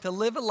looks like to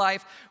live a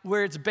life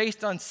where it's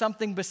based on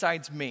something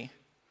besides me.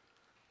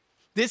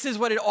 This is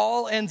what it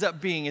all ends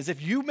up being, is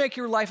if you make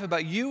your life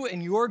about you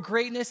and your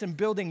greatness and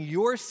building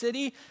your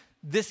city,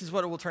 this is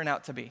what it will turn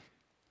out to be.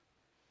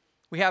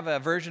 We have a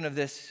version of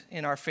this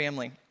in our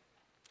family.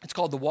 It's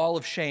called the Wall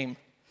of Shame.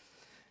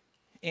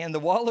 And the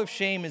Wall of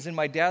Shame is in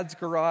my dad's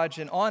garage,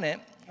 and on it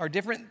are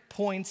different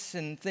points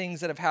and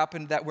things that have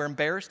happened that we're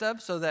embarrassed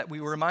of so that we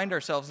remind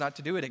ourselves not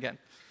to do it again.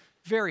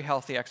 Very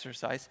healthy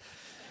exercise.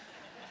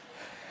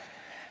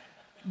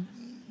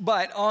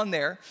 But on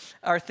there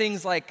are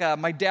things like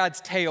my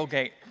dad's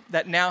tailgate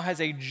that now has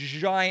a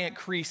giant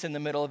crease in the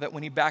middle of it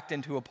when he backed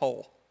into a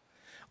pole.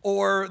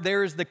 Or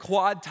there's the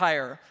quad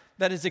tire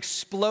that has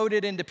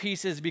exploded into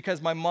pieces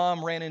because my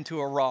mom ran into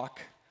a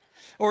rock.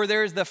 Or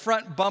there's the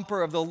front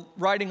bumper of the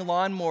riding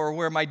lawnmower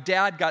where my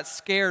dad got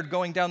scared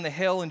going down the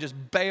hill and just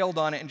bailed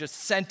on it and just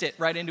sent it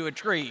right into a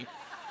tree.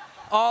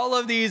 All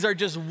of these are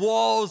just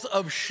walls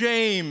of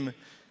shame.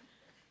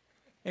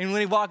 And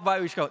when he walked by,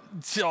 we just go,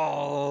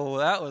 oh,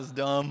 that was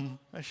dumb.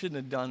 I shouldn't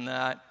have done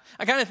that.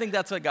 I kind of think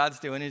that's what God's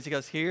doing. Is he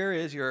goes, here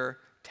is your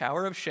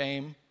tower of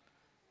shame.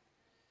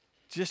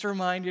 Just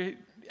remind you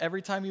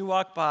every time you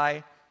walk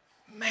by,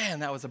 man,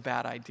 that was a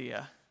bad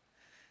idea.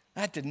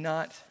 That did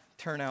not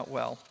turn out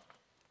well.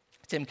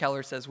 Tim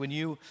Keller says, when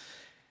you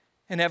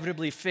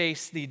inevitably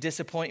face the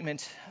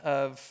disappointment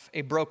of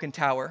a broken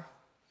tower,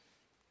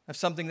 of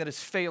something that has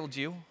failed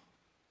you,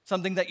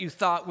 something that you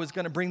thought was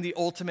going to bring the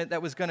ultimate,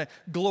 that was going to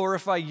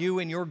glorify you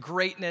and your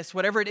greatness,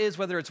 whatever it is,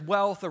 whether it's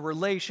wealth, a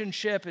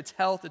relationship, it's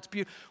health, it's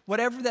beauty,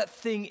 whatever that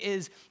thing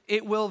is,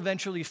 it will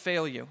eventually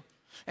fail you.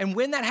 And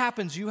when that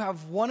happens, you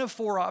have one of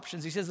four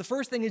options. He says the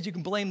first thing is you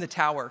can blame the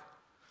tower,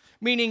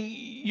 meaning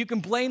you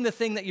can blame the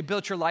thing that you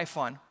built your life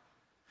on.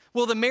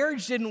 Well, the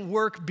marriage didn't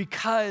work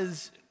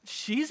because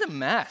she's a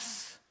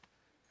mess.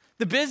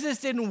 The business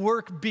didn't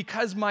work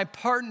because my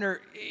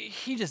partner,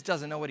 he just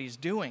doesn't know what he's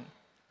doing.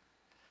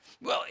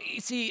 Well, you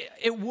see,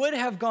 it would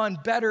have gone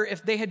better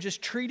if they had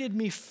just treated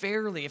me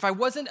fairly. If I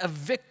wasn't a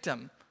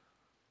victim,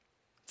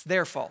 it's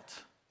their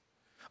fault.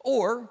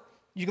 Or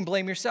you can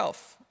blame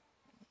yourself.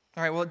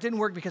 All right, well, it didn't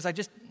work because I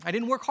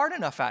didn't work hard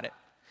enough at it.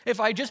 If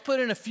I just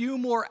put in a few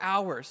more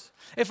hours,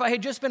 if I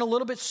had just been a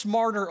little bit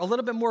smarter, a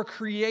little bit more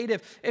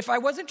creative, if I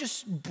wasn't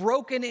just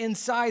broken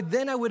inside,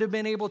 then I would have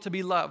been able to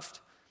be loved.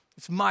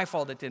 It's my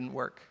fault it didn't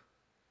work.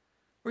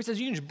 Or he says,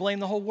 you can just blame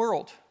the whole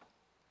world.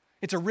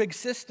 It's a rigged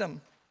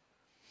system.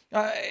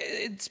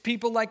 It's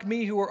people like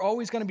me who are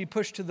always going to be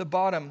pushed to the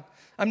bottom.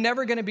 I'm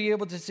never going to be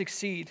able to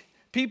succeed.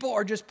 People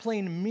are just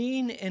plain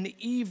mean and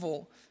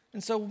evil.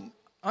 And so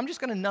I'm just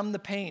going to numb the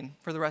pain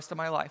for the rest of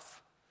my life.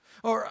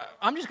 Or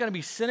I'm just going to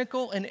be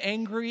cynical and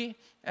angry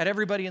at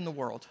everybody in the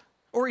world.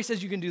 Or he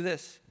says you can do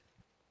this.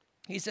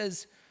 He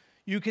says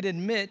you could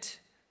admit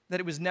that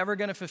it was never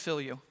going to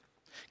fulfill you.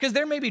 Because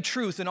there may be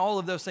truth in all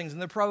of those things,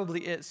 and there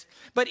probably is.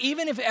 But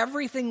even if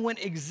everything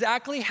went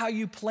exactly how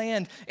you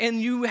planned,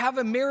 and you have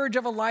a marriage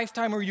of a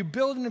lifetime, or you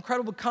build an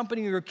incredible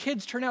company, or your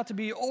kids turn out to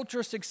be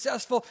ultra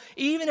successful,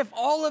 even if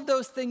all of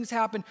those things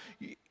happen,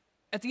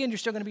 at the end, you're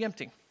still going to be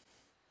empty.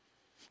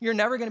 You're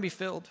never going to be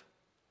filled.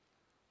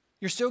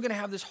 You're still going to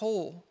have this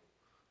hole.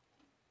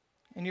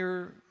 And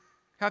you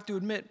have to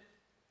admit,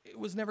 it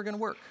was never going to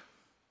work.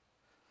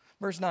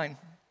 Verse 9.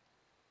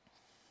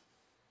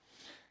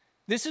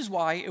 This is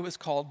why it was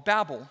called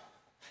Babel,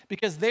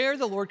 because there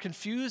the Lord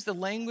confused the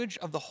language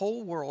of the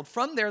whole world.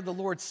 From there, the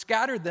Lord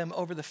scattered them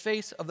over the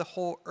face of the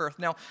whole earth.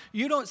 Now,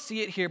 you don't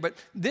see it here, but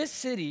this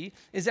city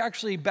is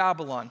actually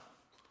Babylon.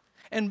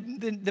 And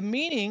the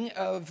meaning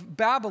of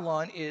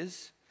Babylon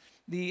is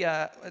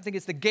I think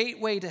it's the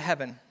gateway to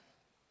heaven,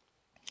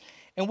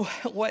 and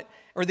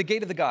or the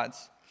gate of the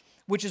gods,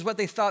 which is what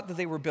they thought that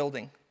they were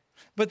building.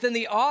 But then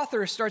the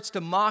author starts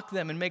to mock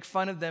them and make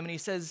fun of them, and he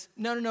says,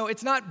 no,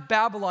 it's not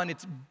Babylon,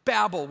 it's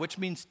Babel, which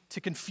means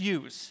to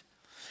confuse.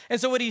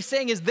 And so what he's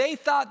saying is they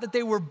thought that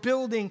they were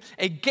building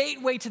a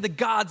gateway to the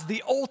gods,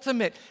 the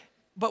ultimate,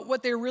 but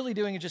what they're really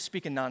doing is just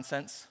speaking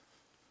nonsense.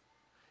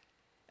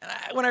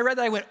 And when I read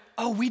that, I went,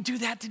 oh, we do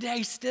that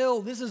today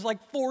still. This is like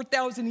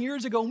 4,000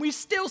 years ago, and we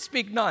still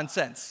speak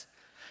nonsense.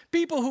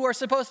 People who are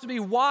supposed to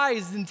be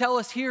wise and tell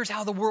us, here's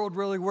how the world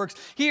really works.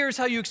 Here's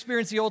how you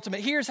experience the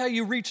ultimate. Here's how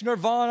you reach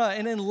nirvana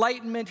and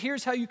enlightenment.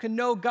 Here's how you can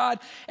know God.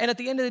 And at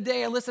the end of the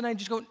day, I listen and I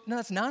just go, no,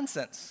 that's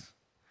nonsense.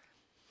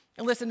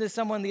 I listened to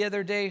someone the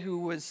other day who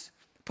was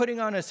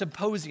putting on a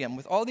symposium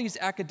with all these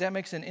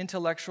academics and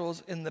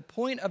intellectuals, and the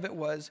point of it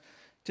was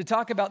to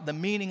talk about the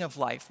meaning of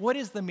life. What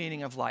is the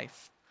meaning of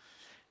life?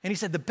 And he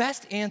said, the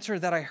best answer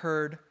that I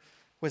heard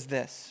was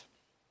this: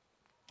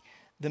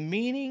 the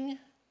meaning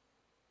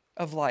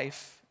of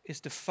life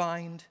is to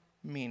find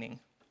meaning.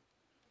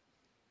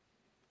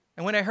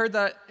 And when I heard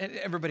that,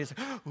 everybody's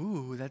like,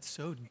 ooh, that's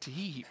so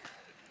deep.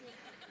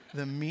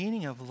 The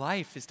meaning of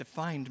life is to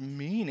find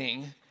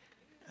meaning.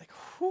 Like,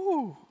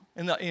 whoo.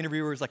 And the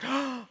interviewer was like,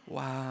 oh,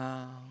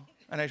 wow.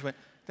 And I just went,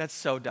 that's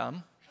so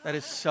dumb. That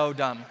is so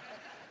dumb.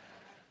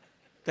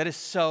 That is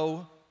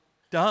so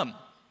dumb.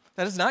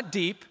 That is not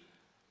deep.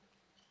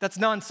 That's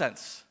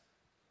nonsense.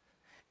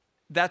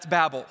 That's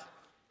babble.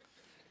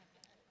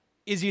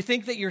 Is you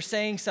think that you're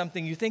saying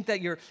something, you think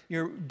that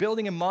you're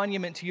building a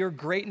monument to your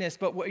greatness,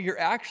 but what you're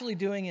actually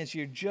doing is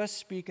you're just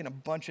speaking a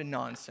bunch of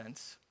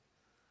nonsense.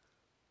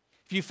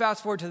 If you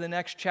fast forward to the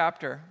next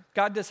chapter,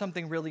 God does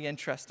something really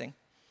interesting.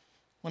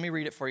 Let me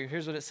read it for you.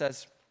 Here's what it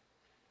says.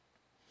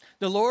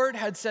 The Lord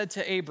had said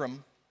to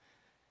Abram,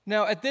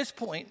 now at this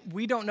point,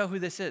 we don't know who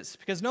this is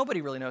because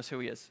nobody really knows who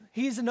he is.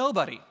 He's a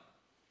nobody.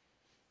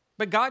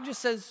 But God just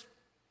says,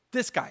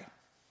 this guy,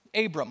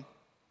 Abram,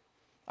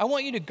 I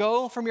want you to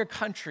go from your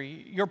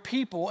country, your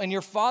people, and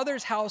your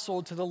father's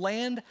household to the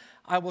land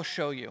I will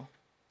show you.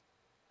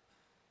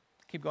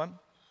 Keep going.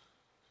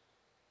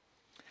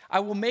 I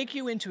will make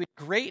you into a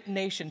great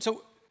nation.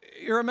 So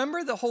you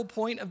remember the whole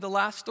point of the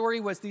last story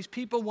was these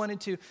people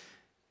wanted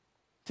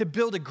to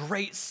build a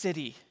great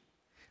city.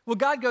 Well,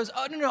 God goes,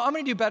 oh, no, I'm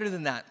going to do better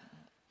than that.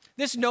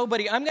 This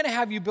nobody, I'm going to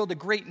have you build a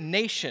great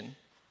nation.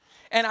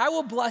 And I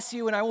will bless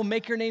you, and I will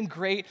make your name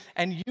great,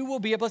 and you will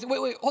be a blessing.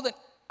 Wait, hold on.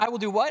 I will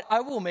do what?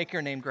 I will make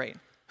your name great.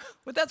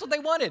 But that's what they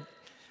wanted.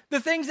 The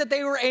things that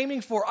they were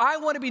aiming for. I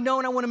want to be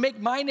known. I want to make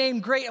my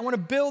name great. I want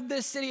to build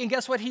this city. And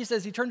guess what he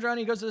says? He turns around and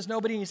he goes to this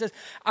nobody and he says,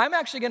 I'm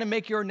actually going to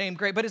make your name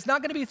great, but it's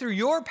not going to be through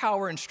your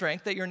power and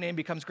strength that your name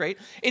becomes great.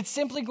 It's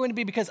simply going to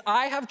be because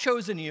I have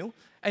chosen you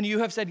and you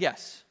have said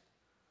yes.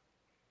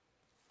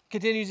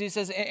 Continues, he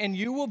says, and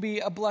you will be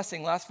a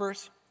blessing. Last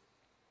verse.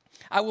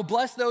 I will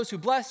bless those who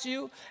bless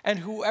you, and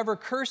whoever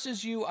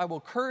curses you, I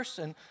will curse,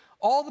 and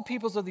all the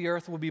peoples of the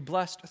earth will be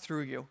blessed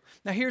through you.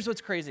 Now here's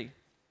what's crazy.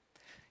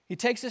 He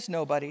takes this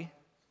nobody,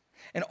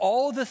 and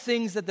all the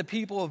things that the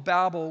people of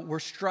Babel were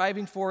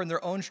striving for in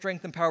their own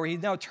strength and power, he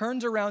now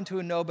turns around to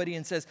a nobody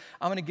and says,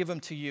 I'm going to give them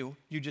to you.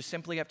 You just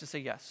simply have to say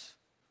yes.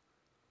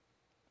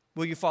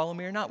 Will you follow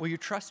me or not? Will you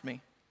trust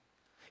me?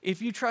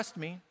 If you trust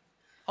me,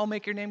 I'll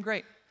make your name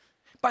great.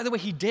 By the way,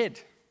 he did.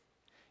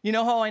 You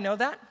know how I know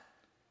that?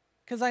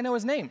 Because I know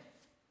his name.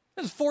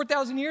 This was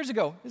 4,000 years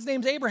ago. His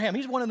name's Abraham.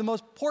 He's one of the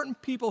most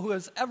important people who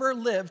has ever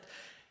lived.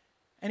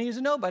 And he's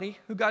a nobody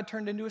who God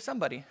turned into a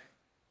somebody.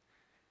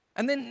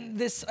 And then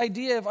this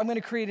idea of I'm going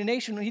to create a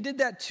nation, he did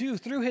that too.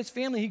 Through his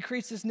family, he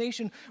creates this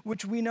nation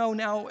which we know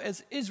now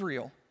as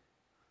Israel.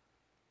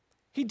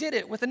 He did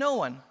it with a no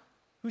one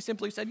who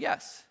simply said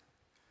yes.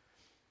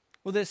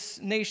 Well, this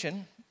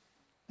nation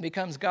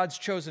becomes God's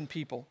chosen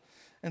people.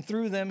 And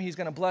through them, he's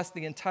going to bless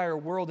the entire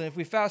world. And if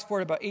we fast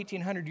forward about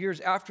 1,800 years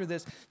after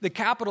this, the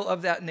capital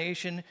of that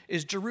nation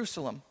is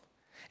Jerusalem.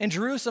 And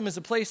Jerusalem is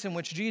a place in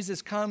which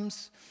Jesus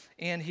comes,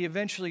 and he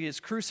eventually is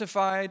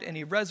crucified, and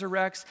he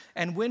resurrects.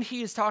 And when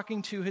he is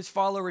talking to his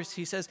followers,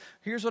 he says,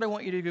 here's what I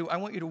want you to do. I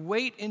want you to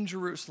wait in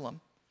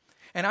Jerusalem,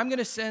 and I'm going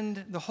to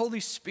send the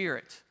Holy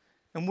Spirit.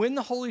 And when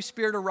the Holy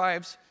Spirit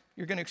arrives,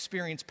 you're going to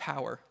experience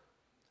power.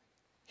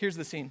 Here's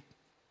the scene.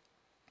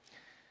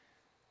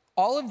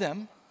 All of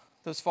them,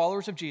 those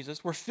followers of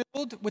Jesus, were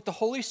filled with the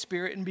Holy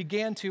Spirit and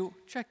began to,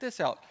 check this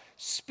out,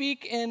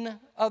 speak in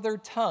other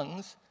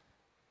tongues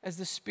as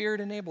the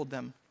Spirit enabled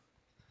them.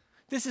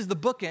 This is the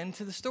bookend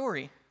to the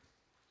story.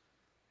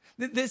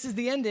 This is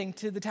the ending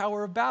to the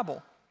Tower of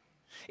Babel.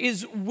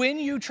 Is when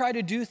you try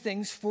to do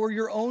things for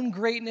your own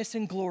greatness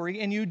and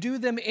glory and you do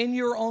them in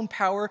your own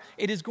power,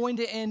 it is going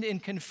to end in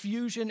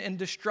confusion and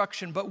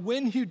destruction. But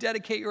when you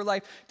dedicate your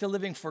life to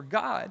living for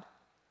God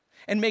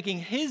and making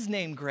His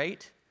name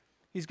great,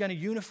 He's going to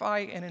unify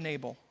and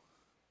enable.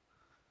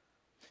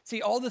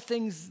 See, all the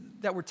things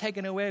that were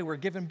taken away were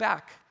given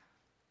back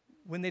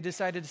when they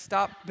decided to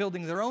stop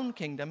building their own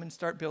kingdom and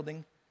start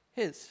building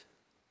His.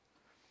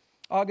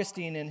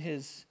 Augustine, in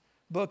his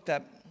book,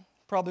 that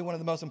probably one of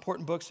the most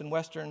important books in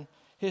Western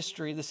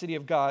history, The City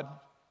of God,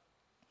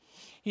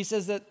 he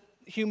says that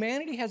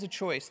humanity has a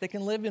choice. They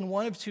can live in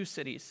one of two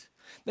cities.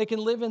 They can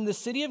live in the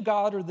city of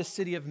God or the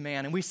city of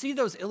man. And we see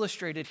those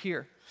illustrated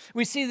here.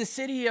 We see the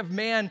city of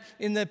man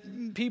in the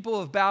people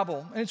of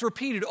Babel, and it's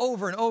repeated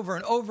over and over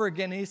and over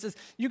again. And he says,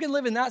 you can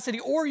live in that city,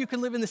 or you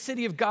can live in the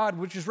city of God,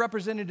 which is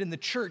represented in the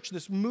church,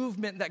 this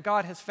movement that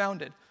God has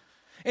founded.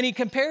 And he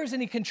compares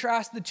and he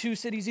contrasts the two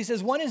cities. He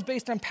says, one is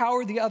based on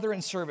power, the other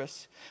in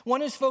service.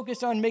 One is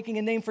focused on making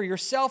a name for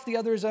yourself, the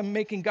other is on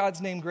making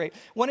God's name great.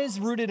 One is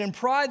rooted in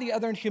pride, the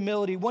other in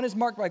humility. One is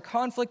marked by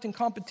conflict and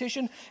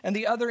competition, and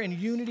the other in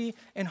unity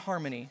and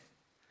harmony.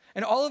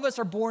 And all of us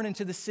are born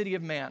into the city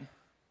of man.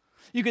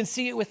 You can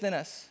see it within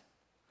us.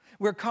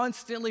 We're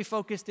constantly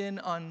focused in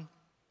on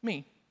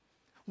me.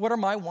 What are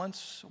my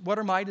wants? What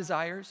are my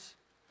desires?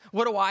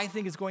 What do I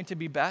think is going to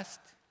be best?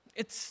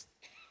 It's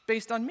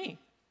based on me.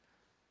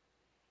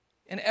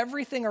 And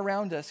everything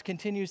around us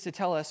continues to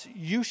tell us,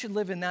 you should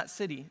live in that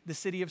city, the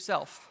city of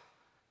self.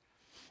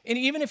 And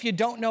even if you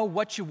don't know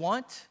what you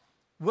want,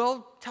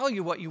 we'll tell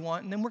you what you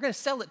want, and then we're going to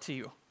sell it to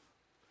you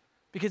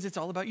because it's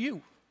all about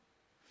you.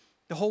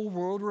 The whole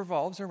world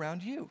revolves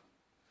around you.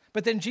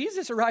 But then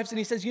Jesus arrives and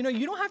he says, you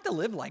don't have to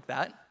live like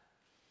that.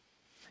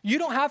 You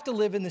don't have to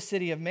live in the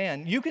city of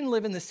man. You can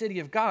live in the city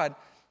of God,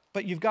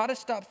 but you've got to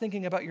stop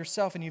thinking about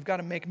yourself and you've got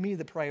to make me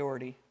the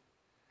priority.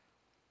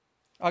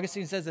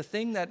 Augustine says the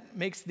thing that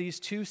makes these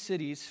two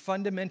cities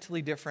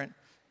fundamentally different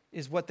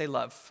is what they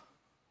love.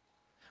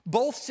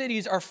 Both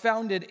cities are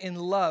founded in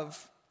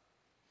love.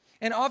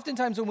 And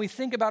oftentimes when we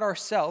think about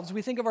ourselves,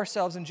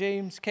 and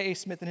James K.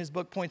 Smith in his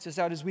book points this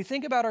out, is we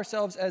think about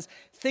ourselves as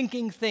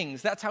thinking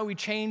things. That's how we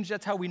change,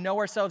 that's how we know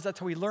ourselves,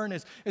 that's how we learn,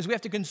 is we have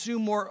to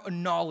consume more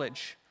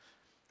knowledge.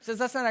 He says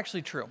that's not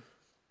actually true.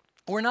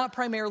 We're not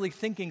primarily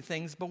thinking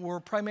things, but we're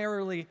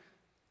primarily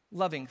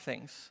loving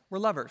things. We're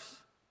lovers.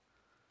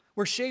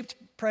 We're shaped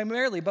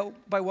primarily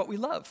by what we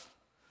love.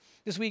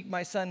 This week,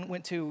 my son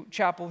went to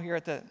chapel here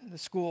at the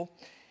school,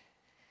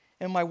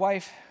 and my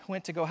wife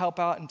went to go help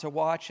out and to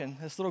watch, and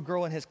this little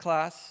girl in his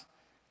class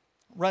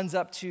runs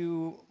up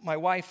to my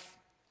wife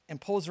and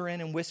pulls her in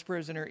and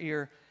whispers in her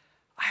ear,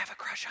 I have a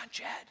crush on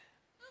Jed,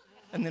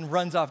 and then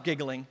runs off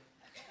giggling,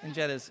 and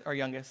Jed is our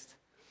youngest.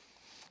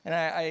 And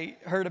I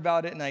heard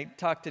about it, and I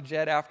talked to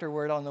Jed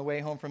afterward on the way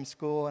home from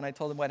school, and I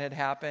told him what had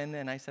happened,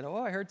 and I said,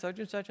 I heard such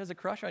and such has a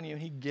crush on you,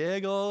 and he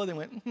giggled and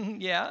went,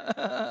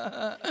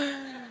 yeah.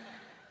 And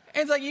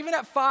it's like, even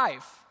at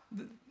 5,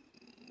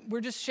 we're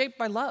just shaped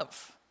by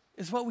love.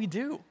 It's what we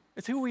do.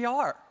 It's who we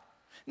are.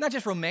 Not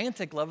just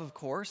romantic love, of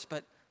course,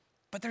 but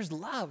there's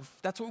love.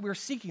 That's what we're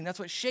seeking. That's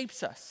what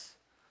shapes us.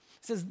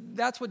 It says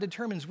that's what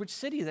determines which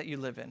city that you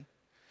live in,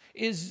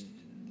 is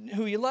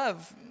who you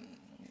love.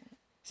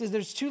 It says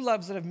there's two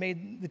loves that have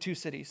made the two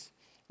cities.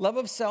 Love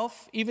of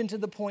self, even to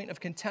the point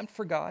of contempt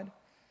for God,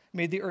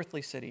 made the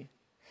earthly city.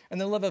 And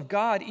the love of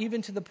God,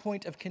 even to the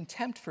point of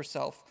contempt for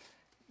self,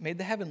 made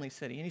the heavenly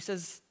city. And he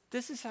says,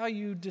 this is how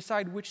you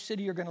decide which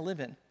city you're going to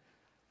live in.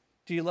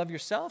 Do you love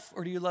yourself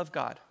or do you love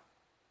God?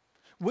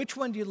 Which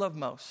one do you love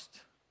most?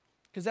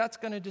 Because that's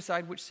going to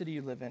decide which city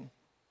you live in.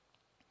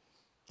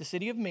 The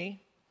city of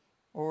me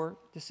or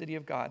the city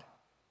of God.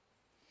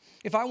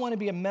 If I want to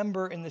be a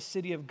member in the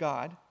city of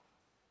God,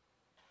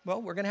 well,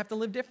 we're going to have to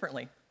live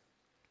differently.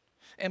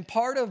 And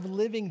part of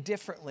living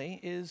differently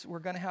is we're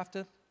going to have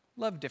to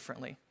love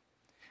differently.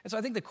 And so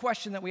I think the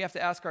question that we have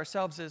to ask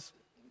ourselves is,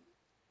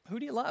 who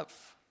do you love?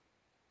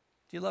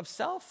 Do you love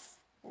self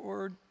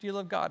or do you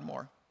love God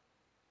more?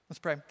 Let's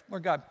pray.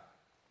 Lord God,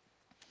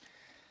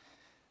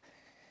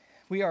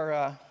 we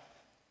are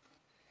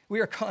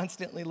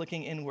constantly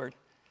looking inward.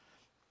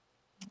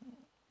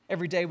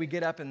 Every day we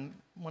get up and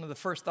one of the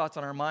first thoughts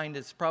on our mind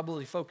is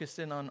probably focused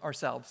in on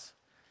ourselves.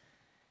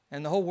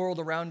 And the whole world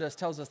around us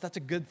tells us that's a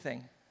good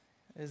thing,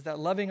 is that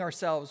loving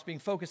ourselves, being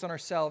focused on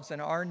ourselves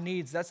and our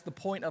needs, that's the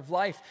point of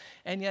life.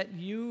 And yet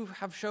you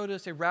have showed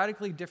us a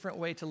radically different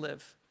way to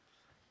live,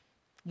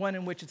 one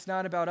in which it's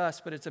not about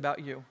us, but it's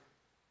about you.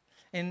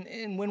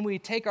 And when we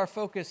take our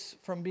focus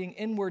from being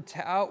inward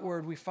to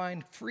outward, we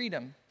find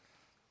freedom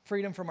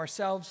from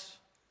ourselves,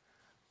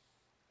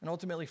 and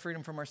ultimately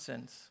freedom from our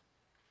sins.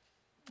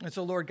 And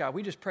so, Lord God,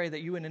 we just pray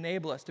that you would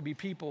enable us to be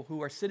people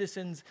who are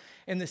citizens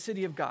in the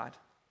city of God.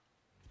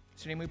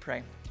 In your name we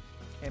pray.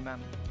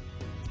 Amen.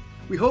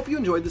 We hope you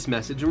enjoyed this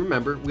message, and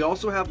remember, we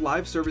also have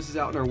live services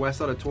out in our West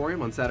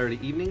Auditorium on Saturday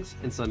evenings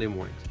and Sunday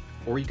mornings.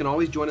 Or you can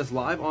always join us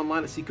live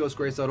online at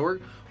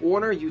seacoastgrace.org or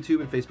on our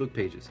YouTube and Facebook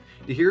pages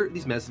to hear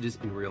these messages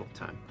in real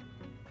time.